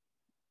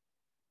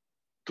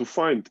to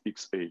find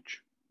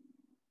XH,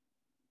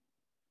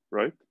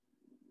 right?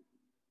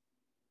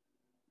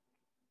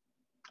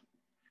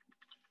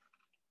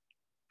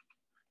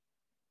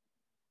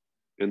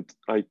 And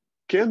I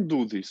can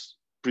do this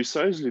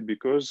precisely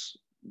because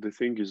the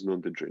thing is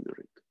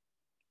non-degenerate.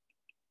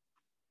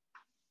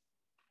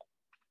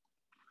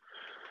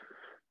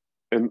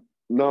 And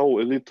now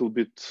a little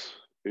bit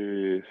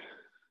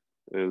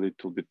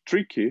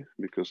tricky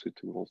because it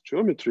involves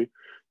geometry.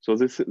 So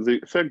the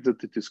fact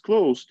that it is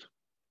closed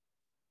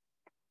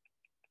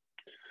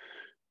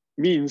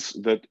means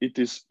that it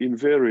is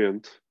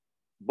invariant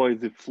by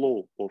the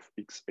flow of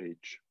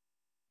XH.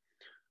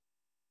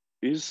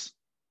 Is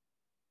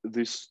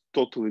this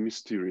totally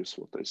mysterious,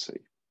 what I say?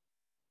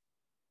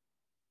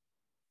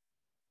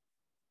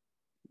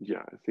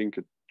 Yeah, I think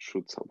it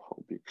should somehow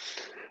be.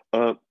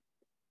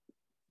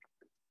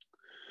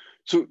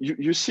 So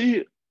you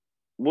see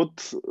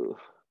what,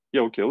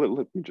 yeah, okay,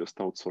 let me just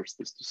outsource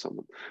this to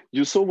someone.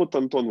 You saw what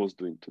Anton was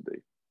doing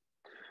today.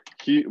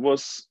 He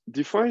was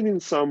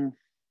defining some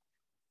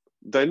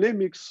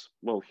dynamics.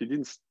 Well, he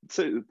didn't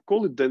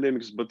call it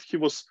dynamics, but he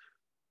was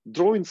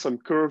drawing some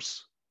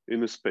curves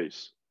in a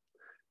space.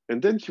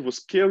 And then he was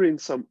carrying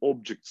some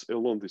objects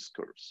along these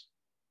curves,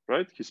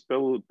 right? His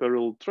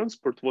parallel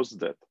transport was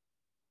that.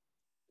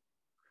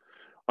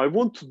 I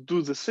want to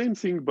do the same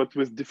thing, but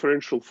with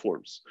differential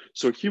forms.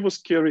 So he was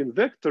carrying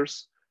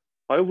vectors.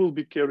 I will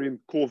be carrying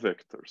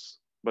covectors,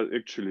 but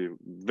actually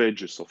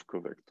wedges of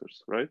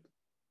covectors, right?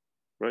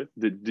 Right?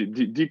 The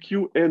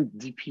dq and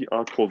dp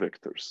are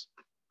covectors.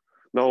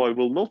 Now I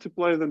will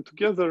multiply them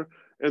together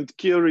and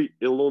carry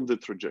along the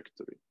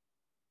trajectory.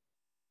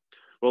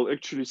 Well,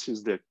 actually,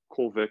 since they're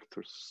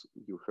covectors,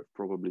 you have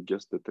probably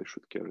guessed that I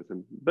should carry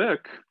them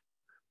back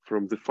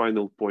from the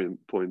final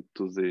point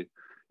to the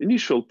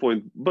initial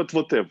point, but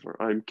whatever,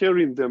 I'm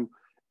carrying them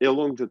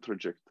along the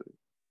trajectory.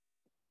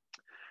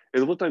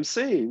 And what I'm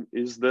saying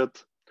is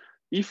that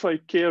if I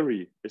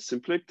carry a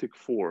symplectic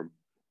form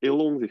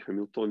along the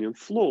Hamiltonian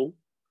flow,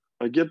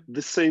 I get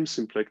the same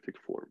symplectic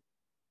form.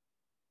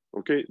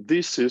 Okay,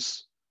 this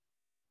is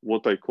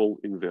what I call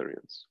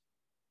invariance.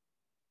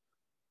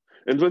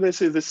 And when I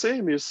say the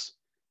same is,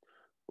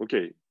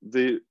 okay,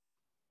 the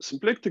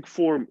symplectic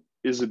form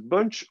is a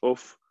bunch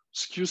of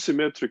skew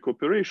symmetric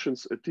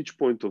operations at each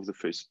point of the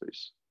phase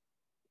space,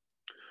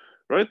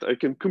 right? I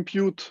can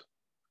compute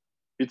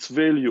its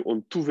value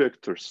on two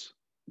vectors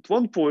at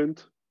one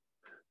point,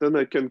 then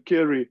I can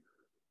carry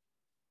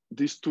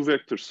these two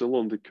vectors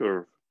along the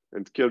curve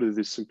and carry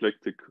this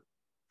symplectic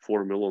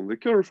form along the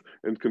curve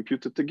and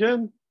compute it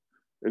again,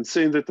 and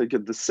saying that I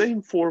get the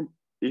same form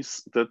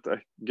is that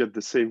I get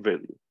the same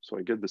value. So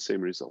I get the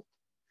same result.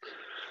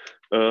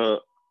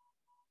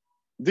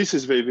 This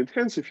is wave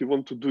enhanced. If you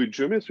want to do it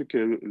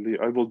geometrically,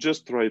 I will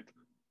just write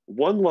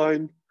one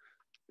line.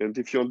 And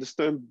if you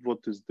understand what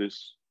is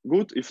this,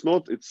 good. If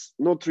not, it's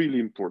not really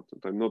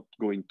important. I'm not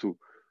going to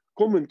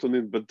comment on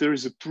it, but there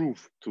is a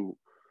proof to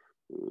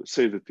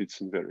say that it's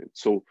invariant.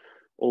 So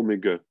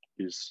omega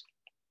is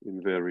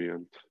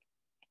invariant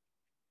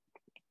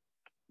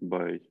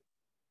by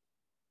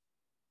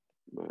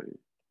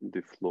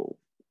the flow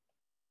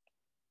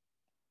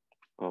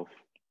of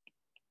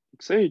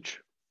xh.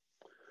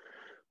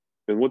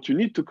 And what you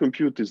need to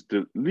compute is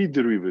the Lie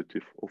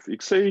derivative of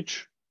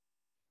xh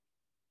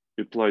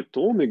applied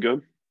to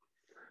omega.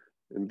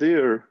 And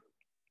there,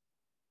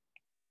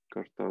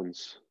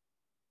 Cartan's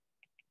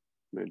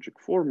magic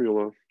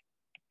formula,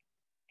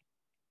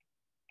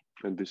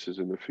 and this is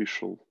an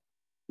official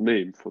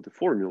name for the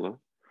formula,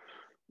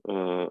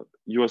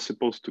 you are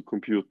supposed to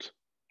compute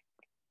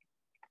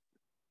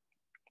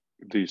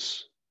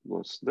this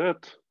plus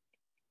that.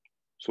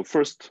 So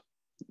first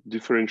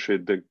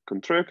differentiate, then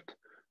contract,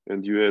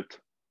 and you add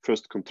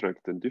first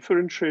contract and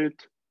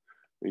differentiate,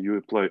 and you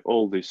apply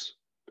all this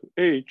to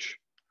h,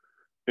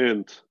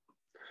 and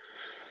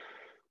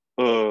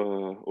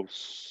to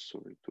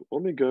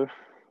omega,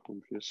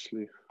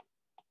 obviously.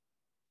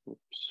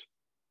 Oops.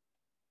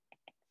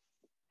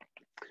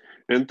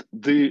 And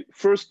the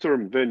first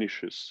term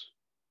vanishes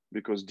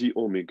because d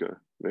omega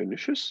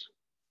vanishes,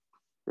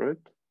 right?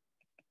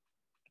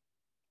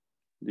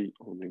 D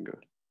omega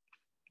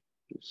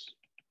is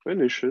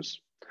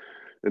vanishes.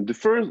 And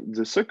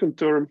the second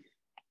term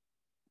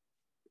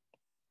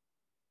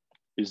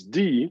is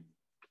d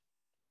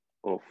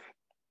of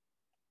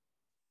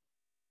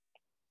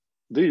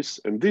this,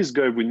 and this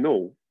guy we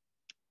know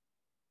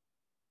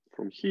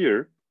from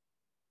here,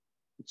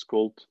 it's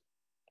called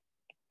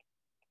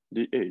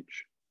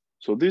dh.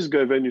 So this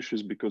guy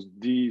vanishes because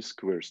d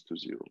squares to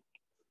 0.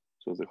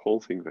 So the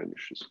whole thing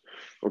vanishes.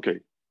 Okay,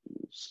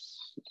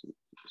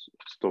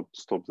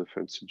 stop the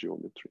fancy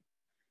geometry.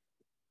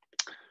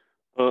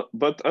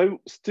 But I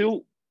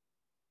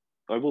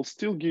will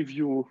still give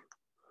you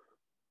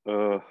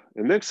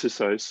an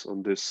exercise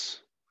on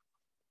this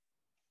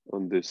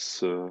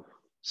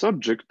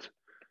subject,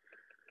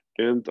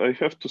 and I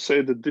have to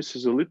say that this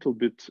is a little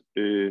bit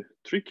a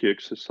tricky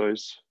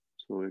exercise.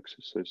 So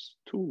exercise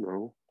 2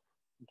 now.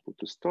 I'll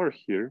put a star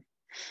here.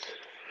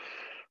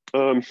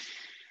 How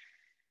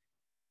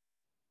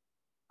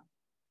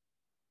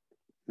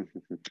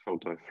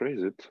do I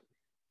phrase it?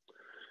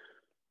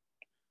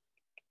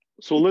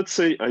 So let's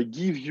say I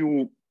give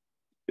you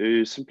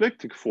a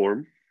symplectic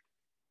form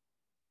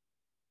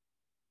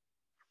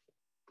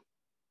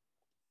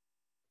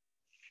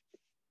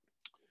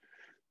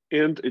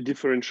and a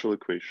differential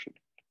equation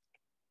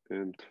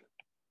and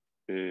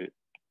a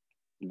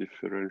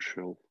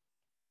differential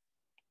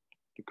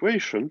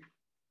equation.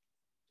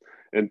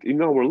 And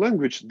in our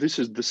language, this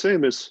is the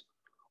same as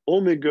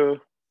omega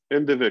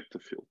and the vector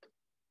field.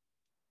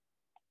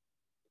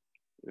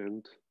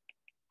 And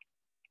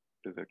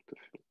the vector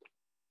field.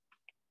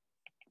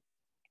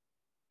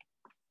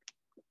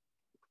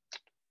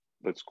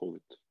 Let's call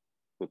it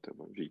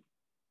whatever, V.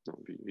 No,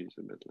 V is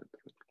a bad letter,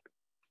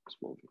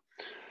 small v.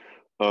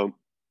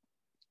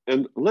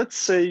 And let us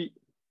say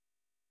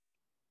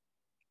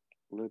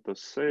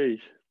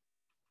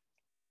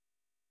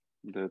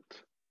that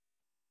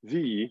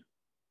V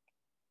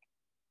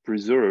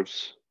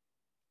preserves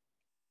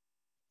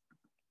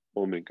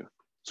omega.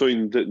 So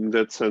in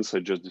that sense I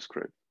just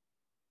described.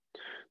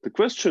 The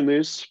question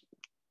is,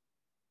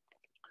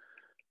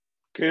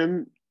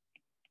 can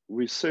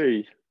we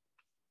say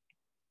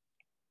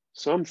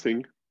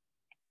something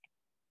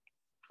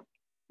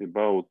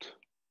about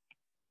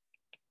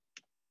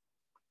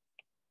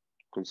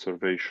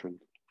conservation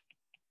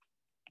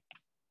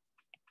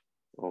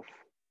of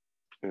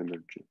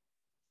energy?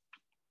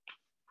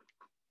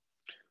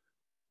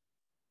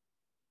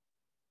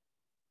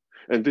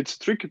 And it's a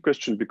tricky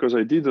question because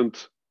I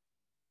didn't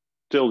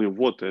tell you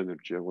what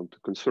energy I want to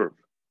conserve,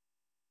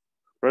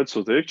 right?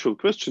 So the actual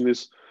question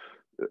is,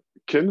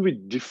 can we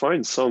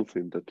define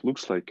something that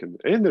looks like an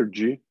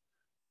energy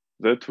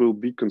that will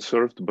be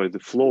conserved by the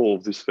flow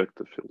of this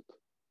vector field?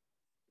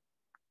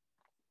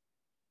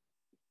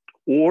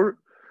 Or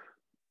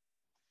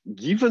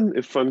given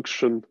a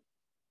function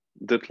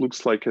that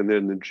looks like an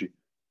energy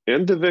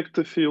and a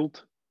vector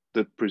field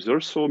that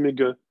preserves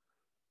omega,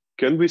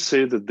 can we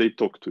say that they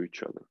talk to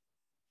each other?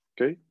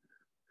 Okay,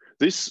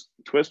 this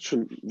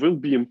question will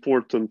be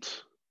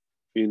important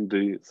in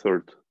the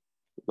third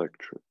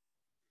lecture.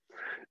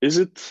 Is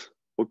it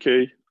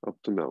okay up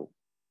to now?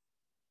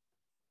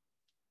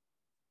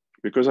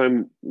 Because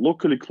I'm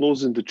locally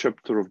closing the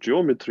chapter of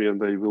geometry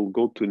and I will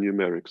go to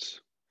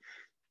numerics.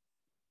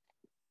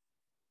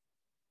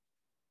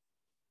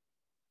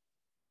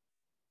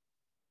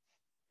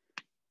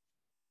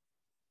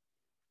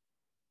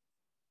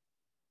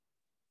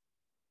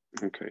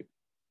 Okay.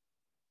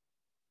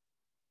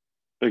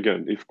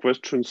 Again, if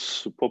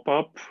questions pop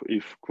up,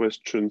 if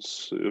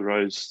questions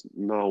arise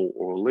now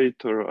or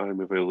later, I'm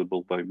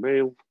available by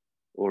mail,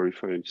 or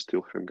if I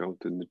still hang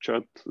out in the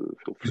chat, feel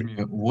free. Excuse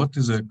me, what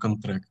is a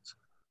contract?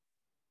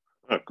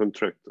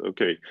 Contract.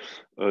 Okay.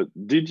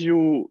 Did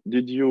you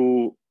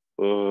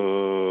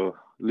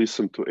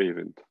listen to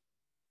Eivind?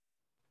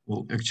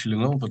 Well, actually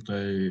no, but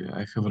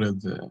I have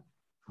read the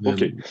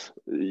Okay.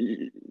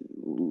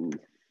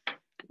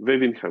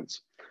 Waving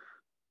hands.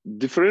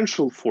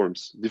 Differential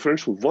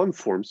one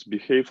forms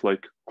behave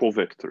like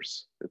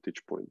covectors at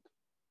each point.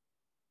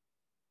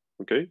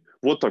 Okay.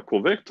 What are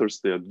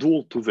covectors? They are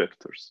dual to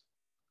vectors.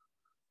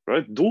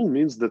 Right? Dual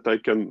means that I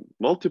can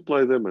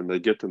multiply them and I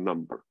get a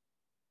number.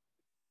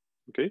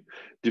 Okay.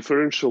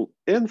 Differential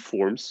n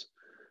forms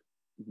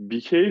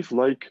behave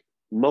like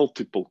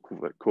multiple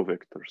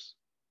covectors.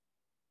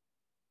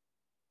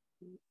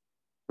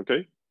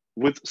 Okay,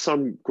 with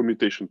some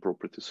commutation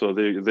properties, so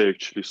they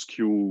actually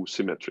skew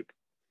symmetric.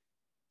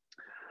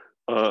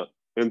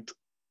 And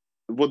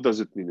what does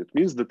it mean? It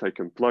means that I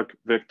can plug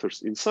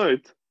vectors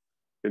inside,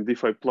 and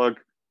if I plug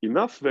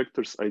enough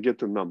vectors, I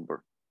get a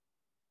number.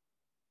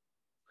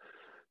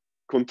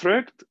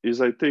 Contract is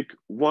I take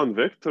one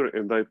vector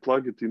and I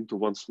plug it into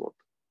one slot.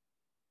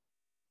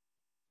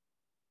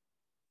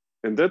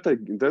 And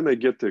then I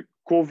get a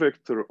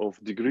covector of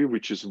degree,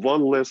 which is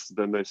one less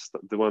than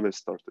the one I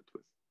started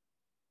with.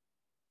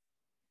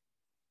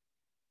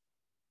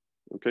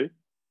 Okay?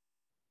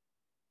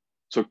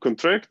 So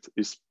contract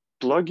is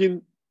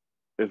plugging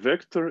a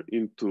vector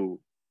into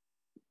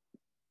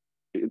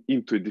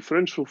a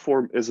differential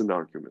form as an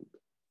argument.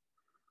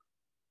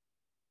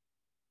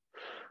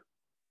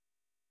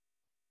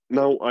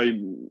 Now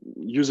I'm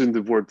using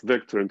the word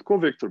vector and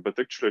covector, but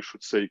actually I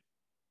should say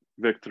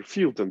vector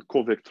field and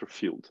covector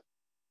field.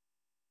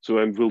 So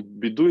I will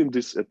be doing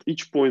this at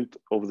each point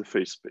of the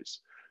phase space.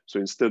 So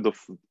instead of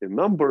a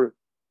number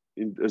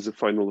as a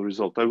final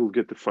result, I will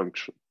get a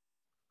function.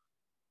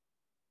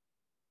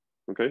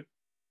 Okay?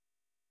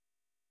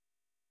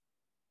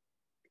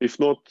 If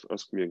not,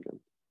 ask me again.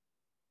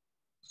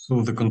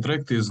 So the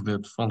contract is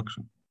that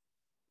function.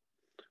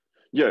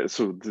 Yeah,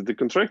 so the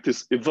contract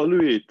is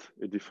evaluate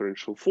a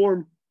differential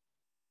form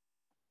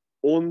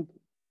on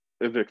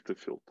a vector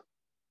field.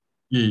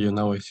 Yeah,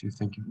 now I see,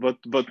 thank you.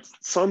 But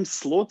some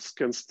slots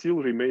can still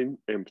remain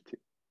empty.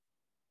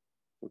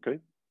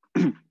 Okay?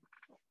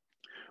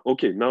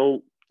 Okay,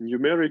 now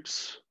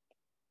numerics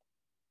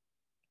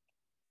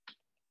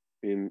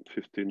in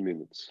 15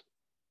 minutes.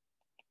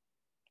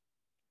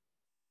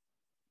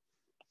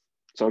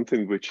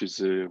 Something which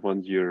is a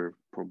 1 year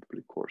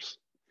probably course.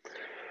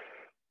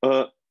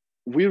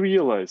 We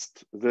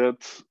realized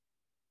that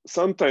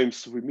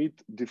sometimes we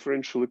meet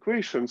differential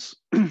equations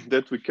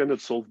that we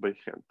cannot solve by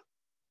hand.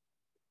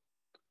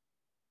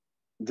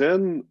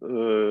 Then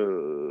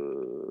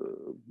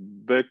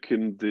back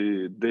in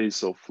the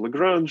days of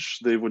Lagrange,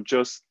 they were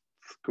just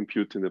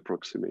computing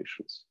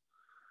approximations.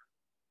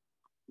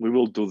 We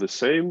will do the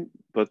same,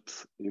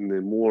 but in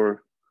a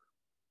more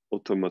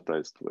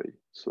automatized way,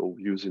 so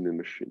using a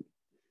machine.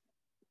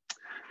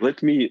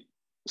 Let me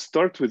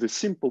start with a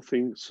simple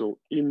thing. So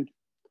in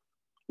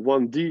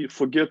 1D,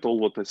 forget all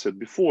what I said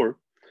before.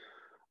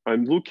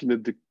 I'm looking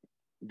at the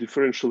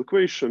differential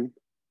equation,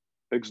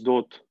 x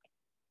dot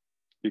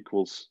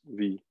equals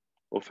v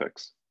of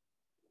x.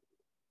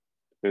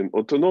 an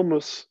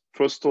autonomous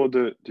first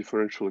order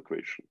differential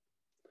equation.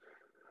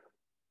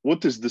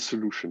 What is the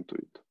solution to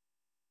it?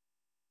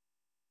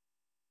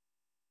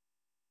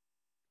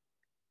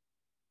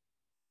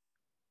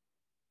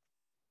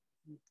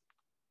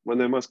 When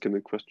I'm asking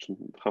a question,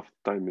 half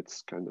the time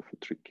it's kind of a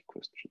tricky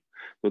question.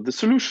 But the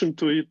solution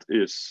to it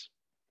is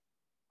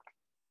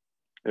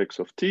x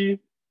of t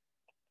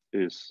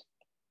is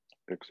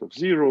x of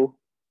 0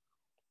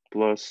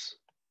 plus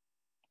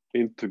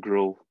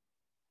integral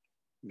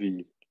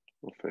v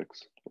of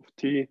x of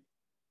t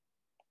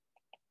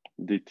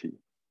dt,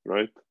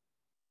 right?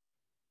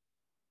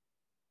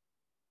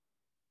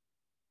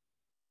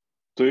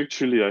 So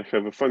actually I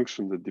have a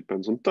function that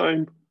depends on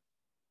time.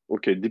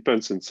 Okay,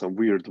 depends in some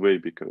weird way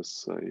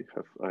because I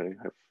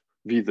have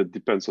v that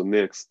depends on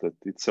x that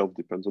itself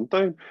depends on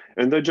time,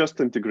 and I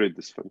just integrate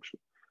this function,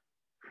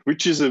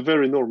 which is a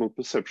very normal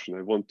perception.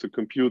 I want to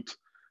compute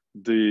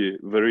the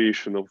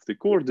variation of the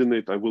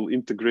coordinate, I will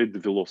integrate the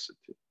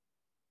velocity.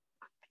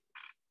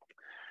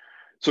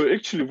 So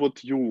actually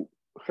what you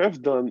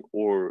have done,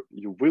 or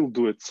you will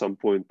do at some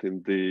point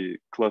in the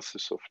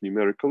classes of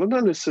numerical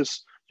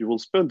analysis, you will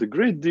spend a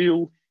great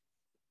deal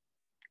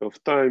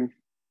of time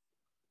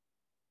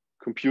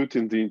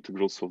computing the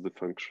integrals of the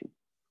function.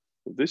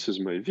 So this is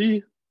my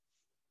v,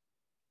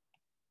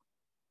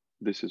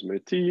 this is my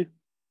t,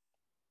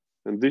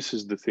 and this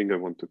is the thing I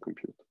want to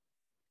compute.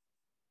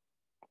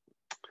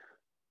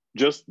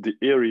 Just the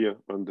area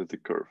under the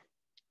curve.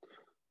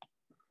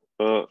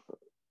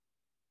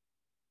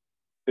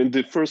 And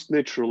the first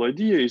natural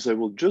idea is I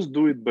will just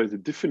do it by the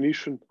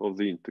definition of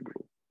the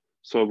integral.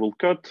 So I will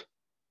cut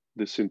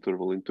this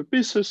interval into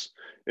pieces,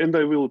 and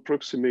I will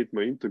approximate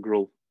my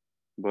integral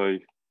by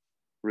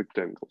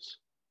rectangles.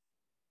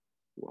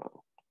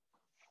 Wow.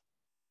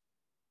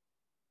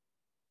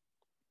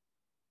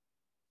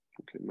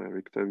 Okay, my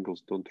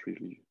rectangles don't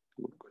really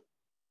look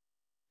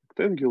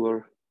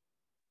rectangular.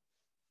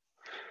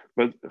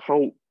 But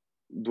how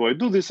do I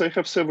do this? I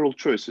have several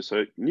choices.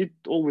 I need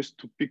always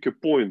to pick a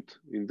point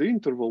in the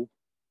interval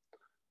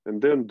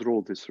and then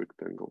draw this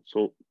rectangle.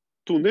 So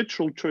two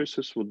natural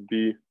choices would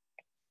be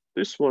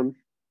this one.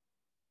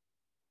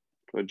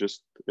 I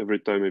just, every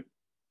time I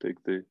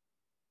take the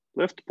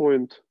left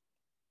point,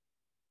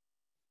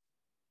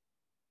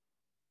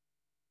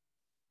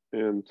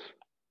 and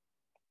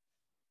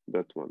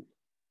that one,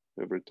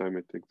 every time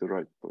I take the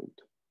right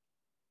point.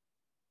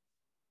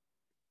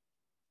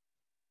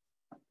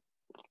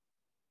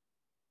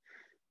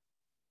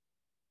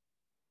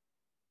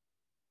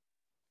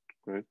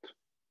 Right.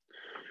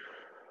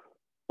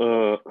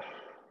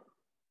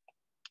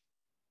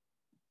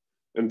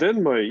 And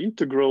then my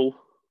integral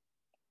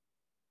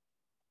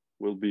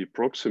will be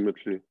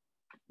approximately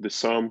the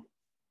sum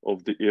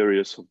of the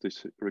areas of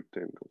these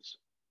rectangles.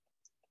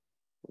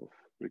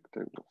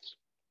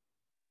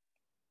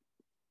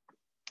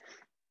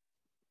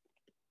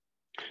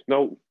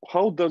 Now,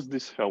 how does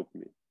this help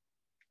me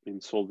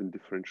in solving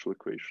differential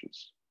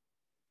equations?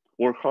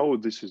 Or how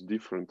this is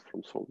different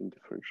from solving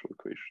differential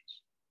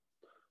equations?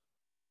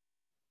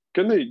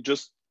 Can I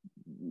just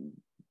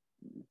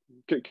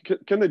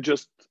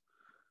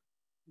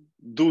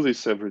do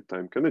this every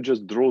time? Can I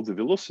just draw the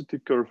velocity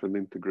curve and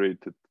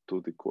integrate it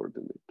to the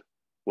coordinate?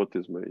 What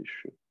is my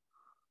issue?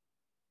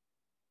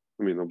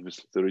 I mean,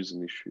 obviously there is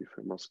an issue if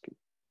I'm asking.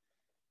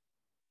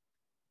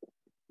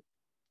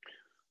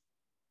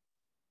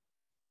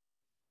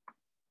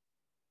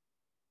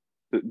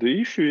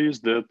 The issue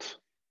is that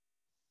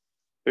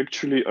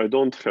actually I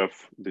don't have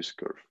this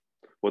curve.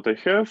 What I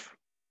have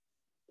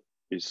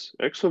is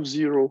x of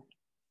 0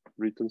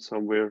 written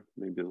somewhere.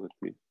 Maybe let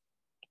me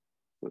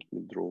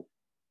draw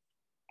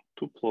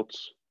two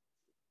plots,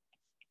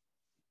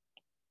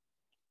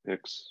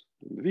 x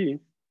and v,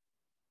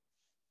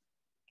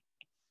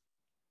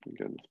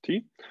 again of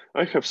t.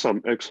 I have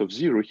some x of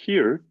 0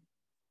 here,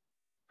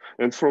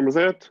 and from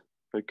that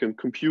I can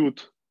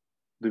compute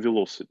the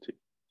velocity.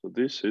 So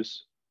this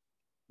is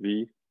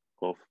v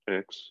of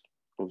x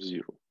of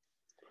 0.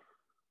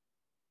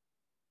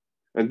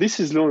 And this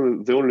is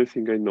the only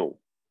thing I know.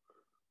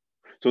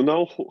 So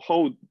now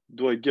how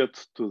do I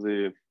get to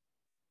the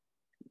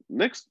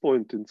next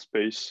point in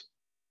space?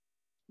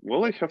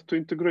 Well, I have to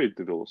integrate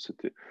the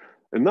velocity.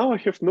 And now I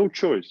have no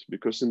choice,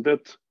 because in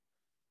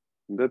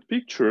that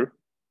picture,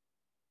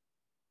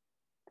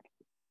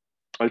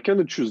 I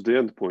cannot choose the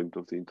end point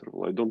of the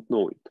interval. I don't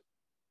know it.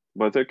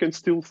 But I can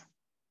still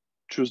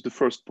choose the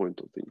first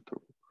point of the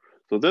interval.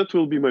 So that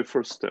will be my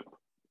first step.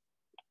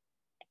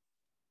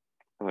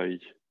 I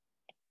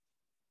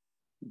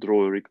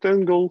draw a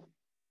rectangle.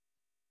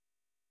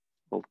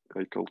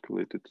 I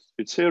calculate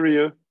its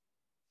area.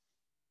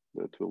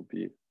 That will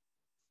be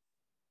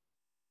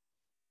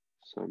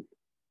some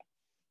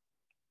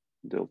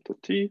delta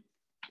t.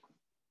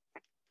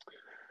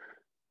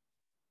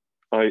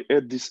 I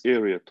add this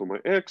area to my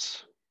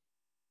x.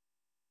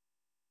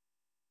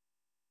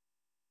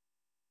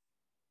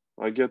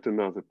 I get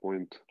another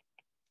point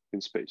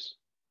in space.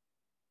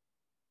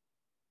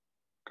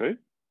 Okay.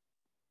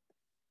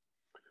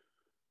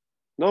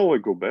 Now I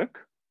go back.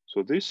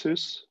 So this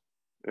is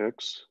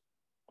x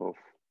of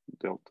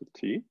delta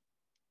t.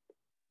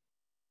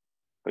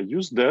 I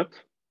use that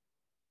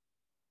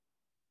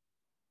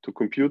to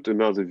compute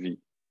another v,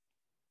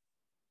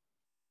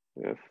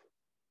 f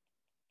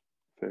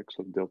of x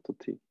of delta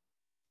t.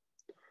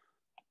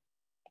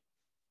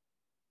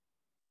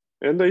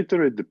 And I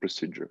iterate the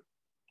procedure.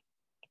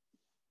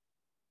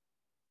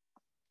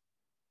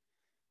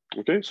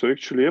 Okay, so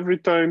actually every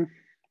time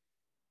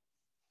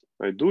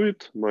I do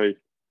it, my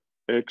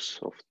x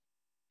of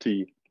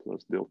t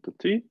plus delta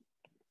t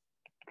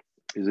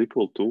is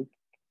equal to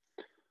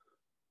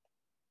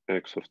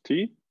x of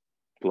t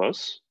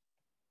plus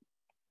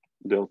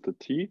delta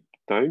t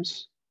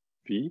times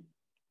v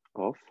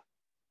of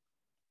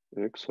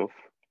x of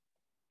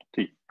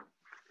t.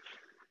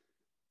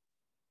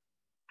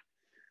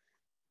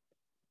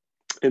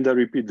 And I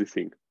repeat the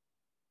thing.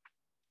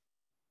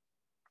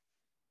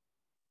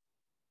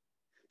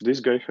 This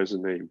guy has a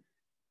name.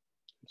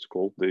 It's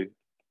called the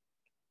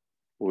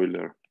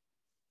Euler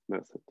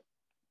method.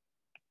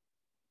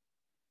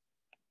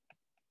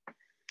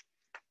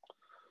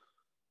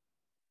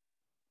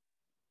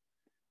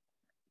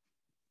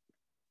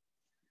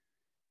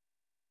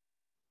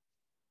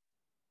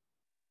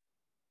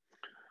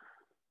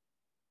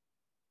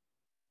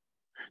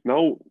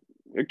 Now,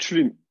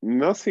 actually,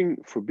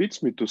 nothing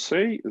forbids me to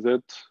say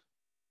that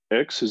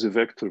x is a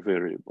vector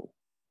variable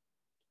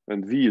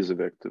and v is a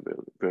vector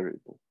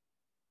variable.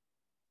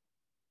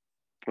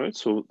 Right?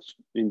 So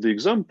in the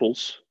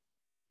examples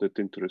that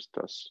interest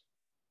us,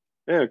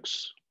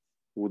 x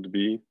would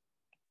be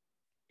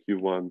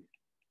q1,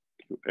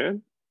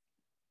 qn,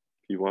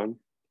 p1,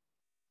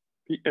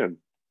 pn.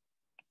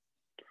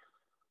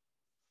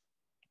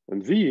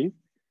 And v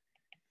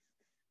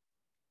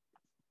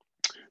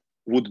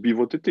would be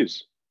what it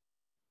is.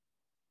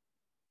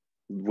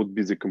 Would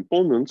be the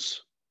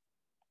components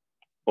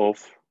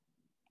of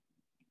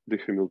the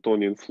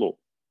Hamiltonian flow.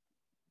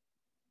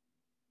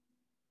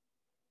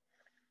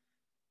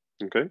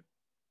 Okay?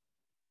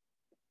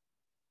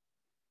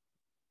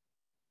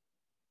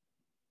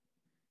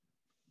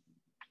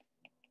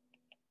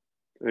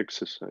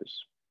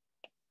 Exercise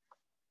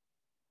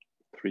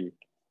 3,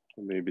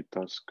 maybe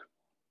task.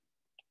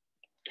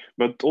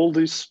 But all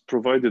this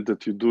provided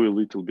that you do a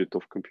little bit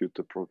of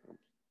computer programming.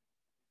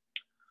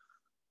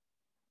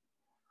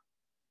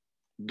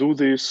 Do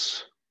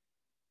this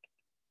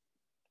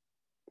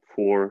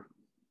for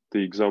the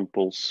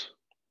examples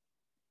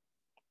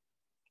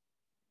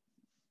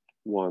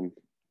 1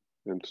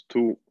 and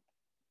 2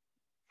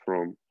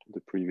 from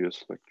the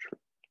previous lecture.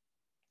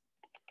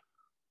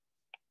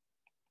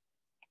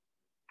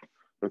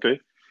 Okay,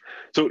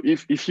 so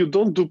if you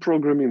don't do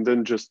programming,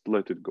 then just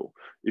let it go.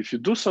 If you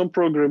do some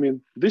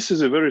programming, this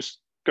is a very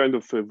kind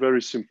of a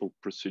very simple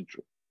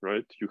procedure,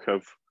 right? You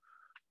have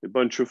a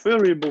bunch of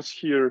variables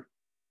here.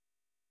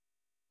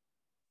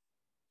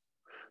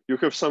 You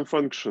have some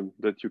function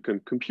that you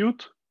can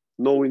compute,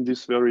 knowing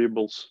these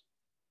variables.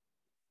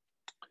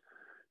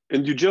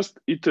 And you just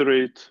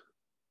iterate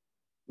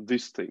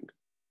this thing.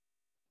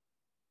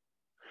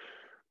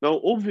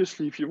 Now,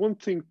 obviously, if you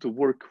want things to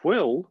work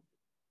well,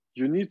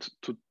 you need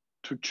to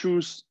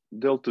choose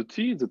delta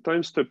t, the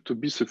time step, to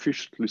be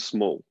sufficiently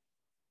small.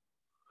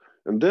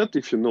 And that,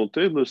 if you know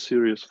Taylor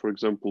series, for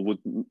example,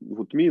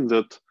 would mean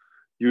that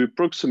you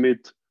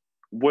approximate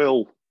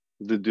well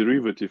the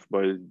derivative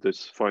by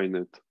this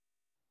finite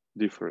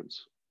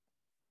difference.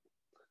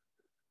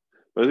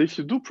 But if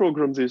you do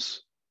program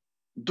this,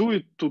 do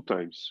it 2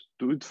 times.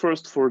 Do it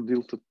first for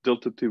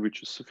delta t,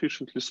 which is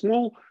sufficiently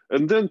small,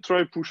 and then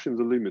try pushing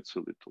the limits a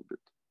little bit.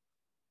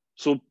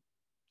 So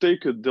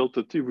take a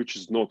delta t which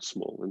is not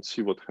small and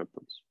see what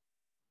happens.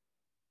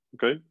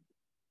 Okay?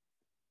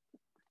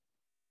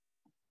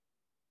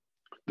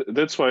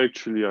 That's why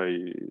actually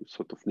I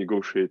sort of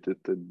negotiated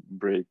a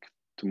break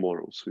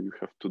tomorrow. So you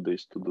have 2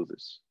 days to do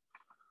this.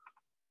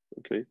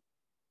 Okay?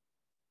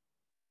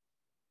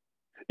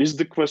 Is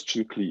the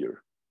question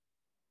clear?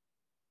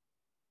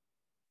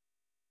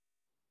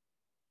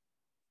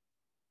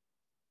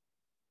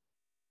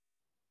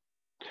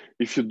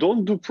 If you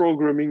don't do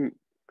programming,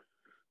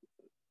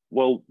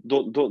 well,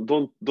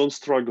 don't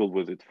struggle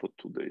with it for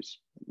 2 days,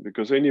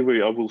 because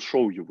anyway, I will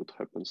show you what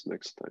happens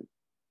next time.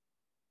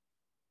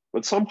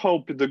 But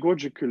somehow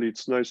pedagogically,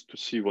 it's nice to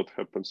see what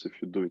happens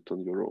if you do it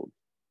on your own,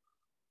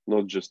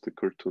 not just a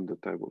cartoon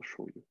that I will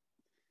show you.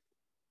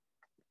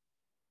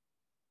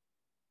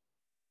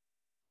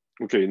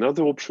 Okay,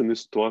 another option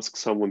is to ask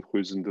someone who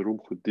is in the room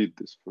who did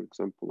this. For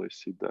example, I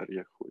see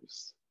Daria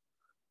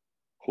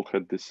who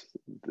had this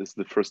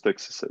the first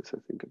exercise, I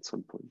think, at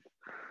some point.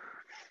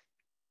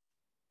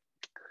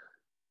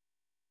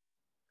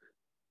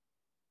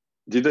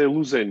 Did I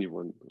lose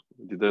anyone?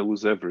 Did I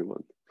lose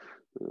everyone?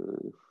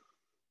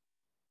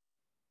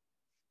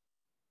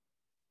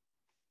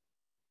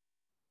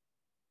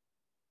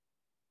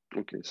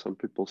 Okay, some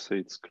people say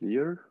it's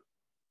clear.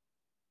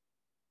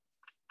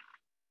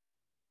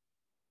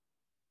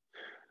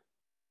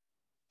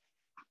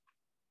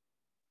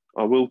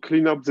 I will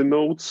clean up the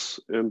notes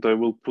and I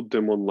will put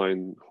them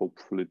online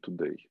hopefully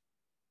today.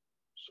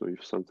 So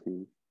if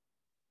something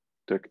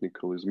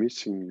technical is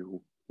missing,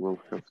 you will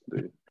have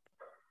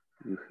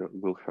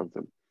will have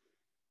them.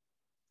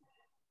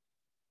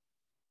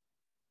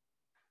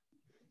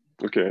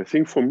 Okay, I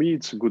think for me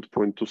it's a good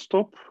point to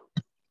stop.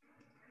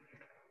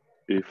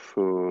 If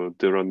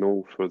there are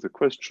no further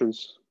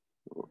questions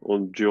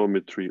on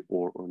geometry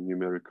or on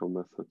numerical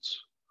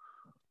methods.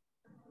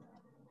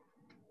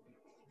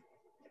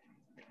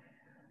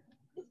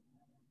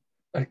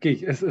 Okay,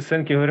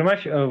 thank you very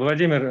much,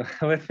 Vladimir.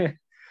 Let me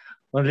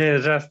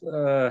only just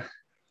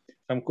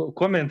some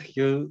comment.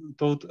 You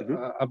told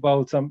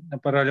about some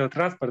parallel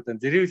transport and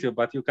derivative,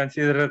 but you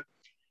considered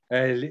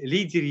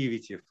Lie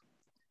derivative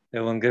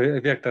along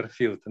a vector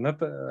field, not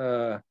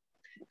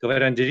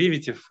covariant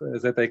derivative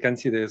that I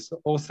consider is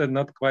also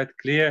not quite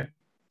clear.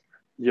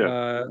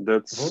 Yeah,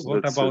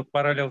 what about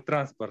parallel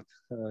transport?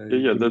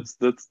 Yeah, that's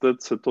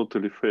a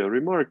totally fair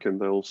remark,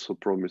 and I also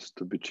promised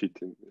to be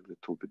cheating a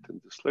little bit in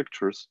these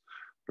lectures,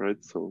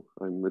 right? So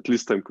at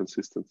least I'm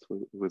consistent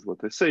with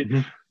what I say.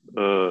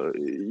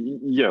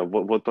 Yeah,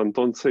 what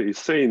Anton is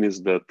saying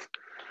is that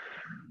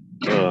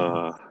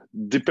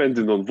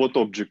depending on what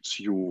objects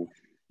you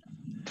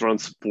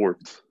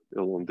transport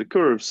along the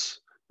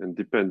curves, and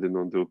depending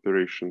on the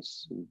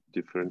operations in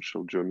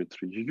differential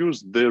geometry you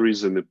use, there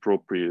is an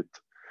appropriate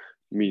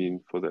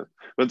meaning for that.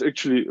 But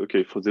actually,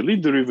 okay, for the Lie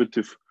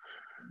derivative,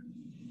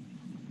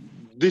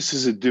 this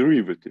is a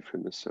derivative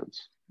in a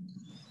sense.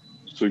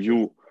 So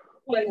you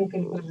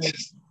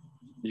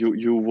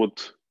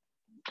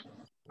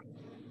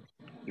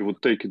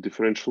would take a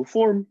differential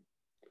form.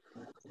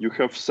 You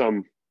have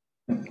some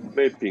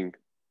mapping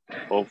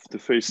of the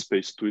phase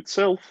space to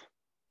itself,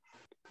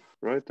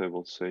 right? I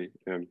will say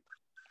M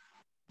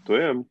to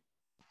M.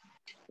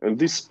 And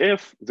this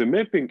F, the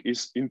mapping,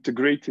 is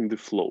integrating the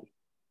flow.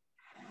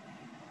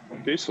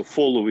 Okay, so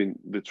following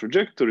the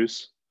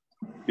trajectories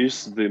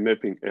is the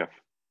mapping F.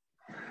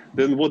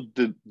 Then what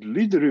the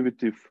Lie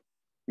derivative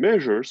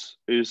measures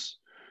is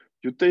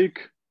you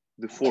take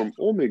the form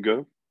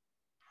omega,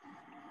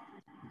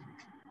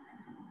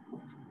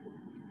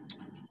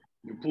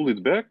 you pull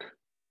it back,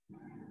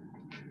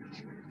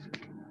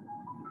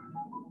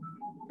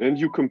 and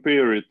you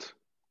compare it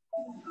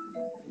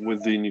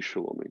with the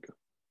initial omega,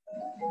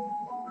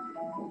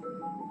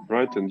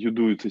 right? And you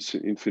do it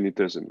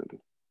infinitesimally.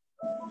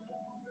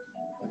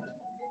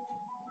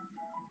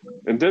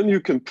 And then you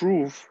can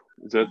prove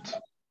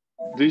that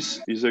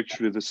this is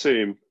actually the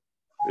same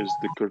as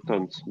the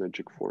Cartan's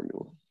magic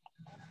formula.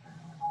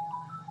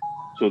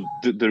 So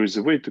there is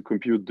a way to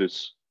compute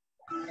this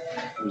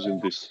using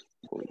this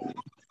formula.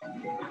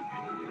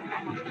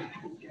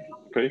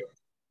 Okay.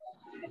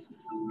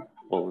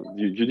 Well,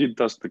 you didn't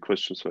ask the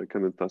question, so I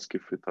cannot ask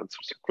if it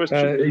answers the question.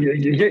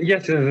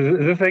 Yes,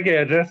 that's okay.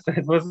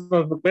 It was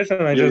not the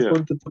question. I just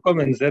wanted to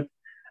comment that.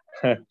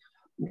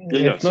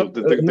 It's not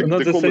the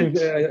same.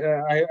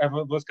 I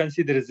was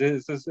considering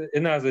this is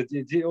another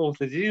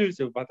also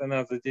derivative, but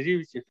another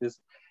derivative is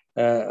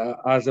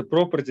other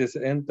properties,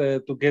 and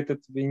to get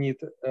it, we need.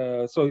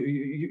 So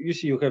you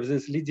see, you have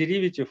this Lie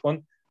derivative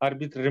on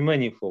arbitrary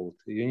manifold.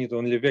 You need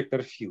only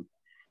vector field,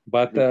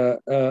 but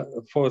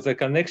for the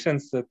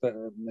connections that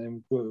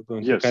I'm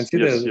going to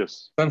consider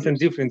something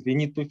different, we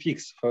need to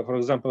fix. For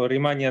example,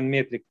 Riemannian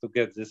metric to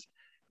get this.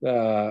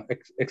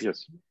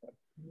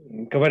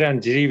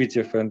 Covariant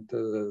derivative and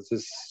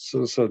this,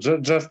 so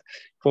just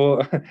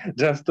for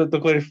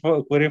to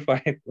clarify.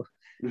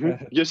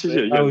 Yes,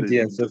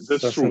 audience,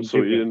 that's true. So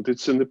and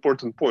it's an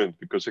important point,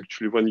 because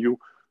actually when you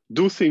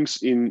do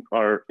things in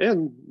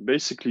Rn,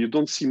 basically you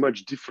don't see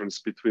much difference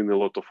between a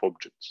lot of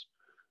objects.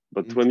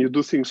 But when you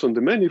do things on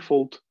the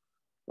manifold,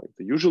 like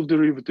the usual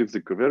derivative, the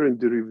covariant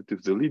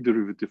derivative, the Lie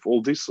derivative,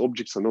 all these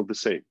objects are not the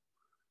same.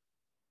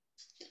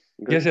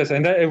 Okay. Yes,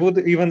 and I would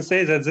even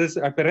say that this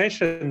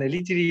operation, the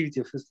Lie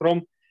derivative, is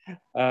from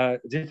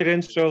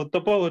differential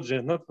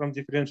topology, not from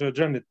differential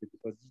geometry,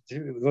 because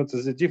what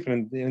is the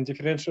difference? In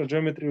differential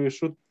geometry, we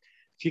should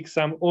fix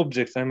some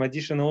object, some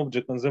additional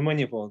object on the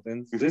manifold,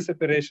 and this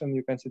operation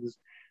you consider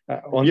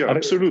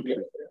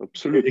absolutely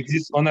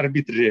exists on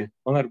arbitrary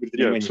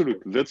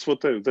manifold.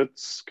 Absolutely.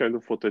 That's kind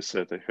of what I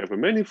said. I have a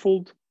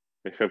manifold,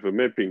 I have a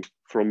mapping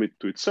from it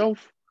to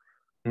itself,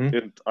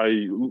 and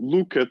I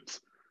look at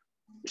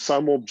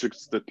some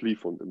objects that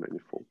live on the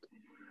manifold.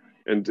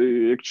 And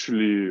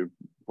actually,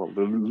 well,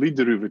 the Lie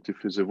derivative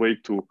is a way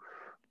to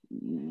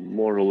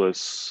more or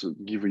less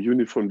give a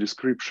uniform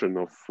description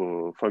of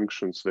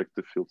functions,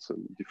 vector fields,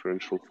 and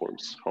differential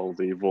forms, how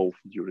they evolve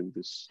during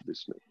this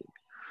mapping.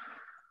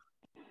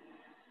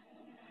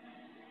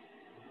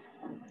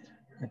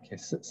 Okay,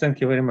 so thank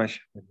you very much.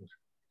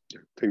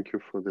 Thank you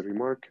for the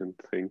remark, and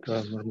thanks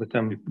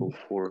people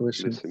for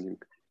listening.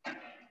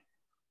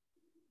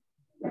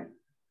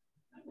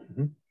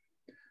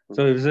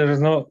 So if there is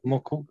no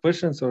more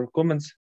questions or comments,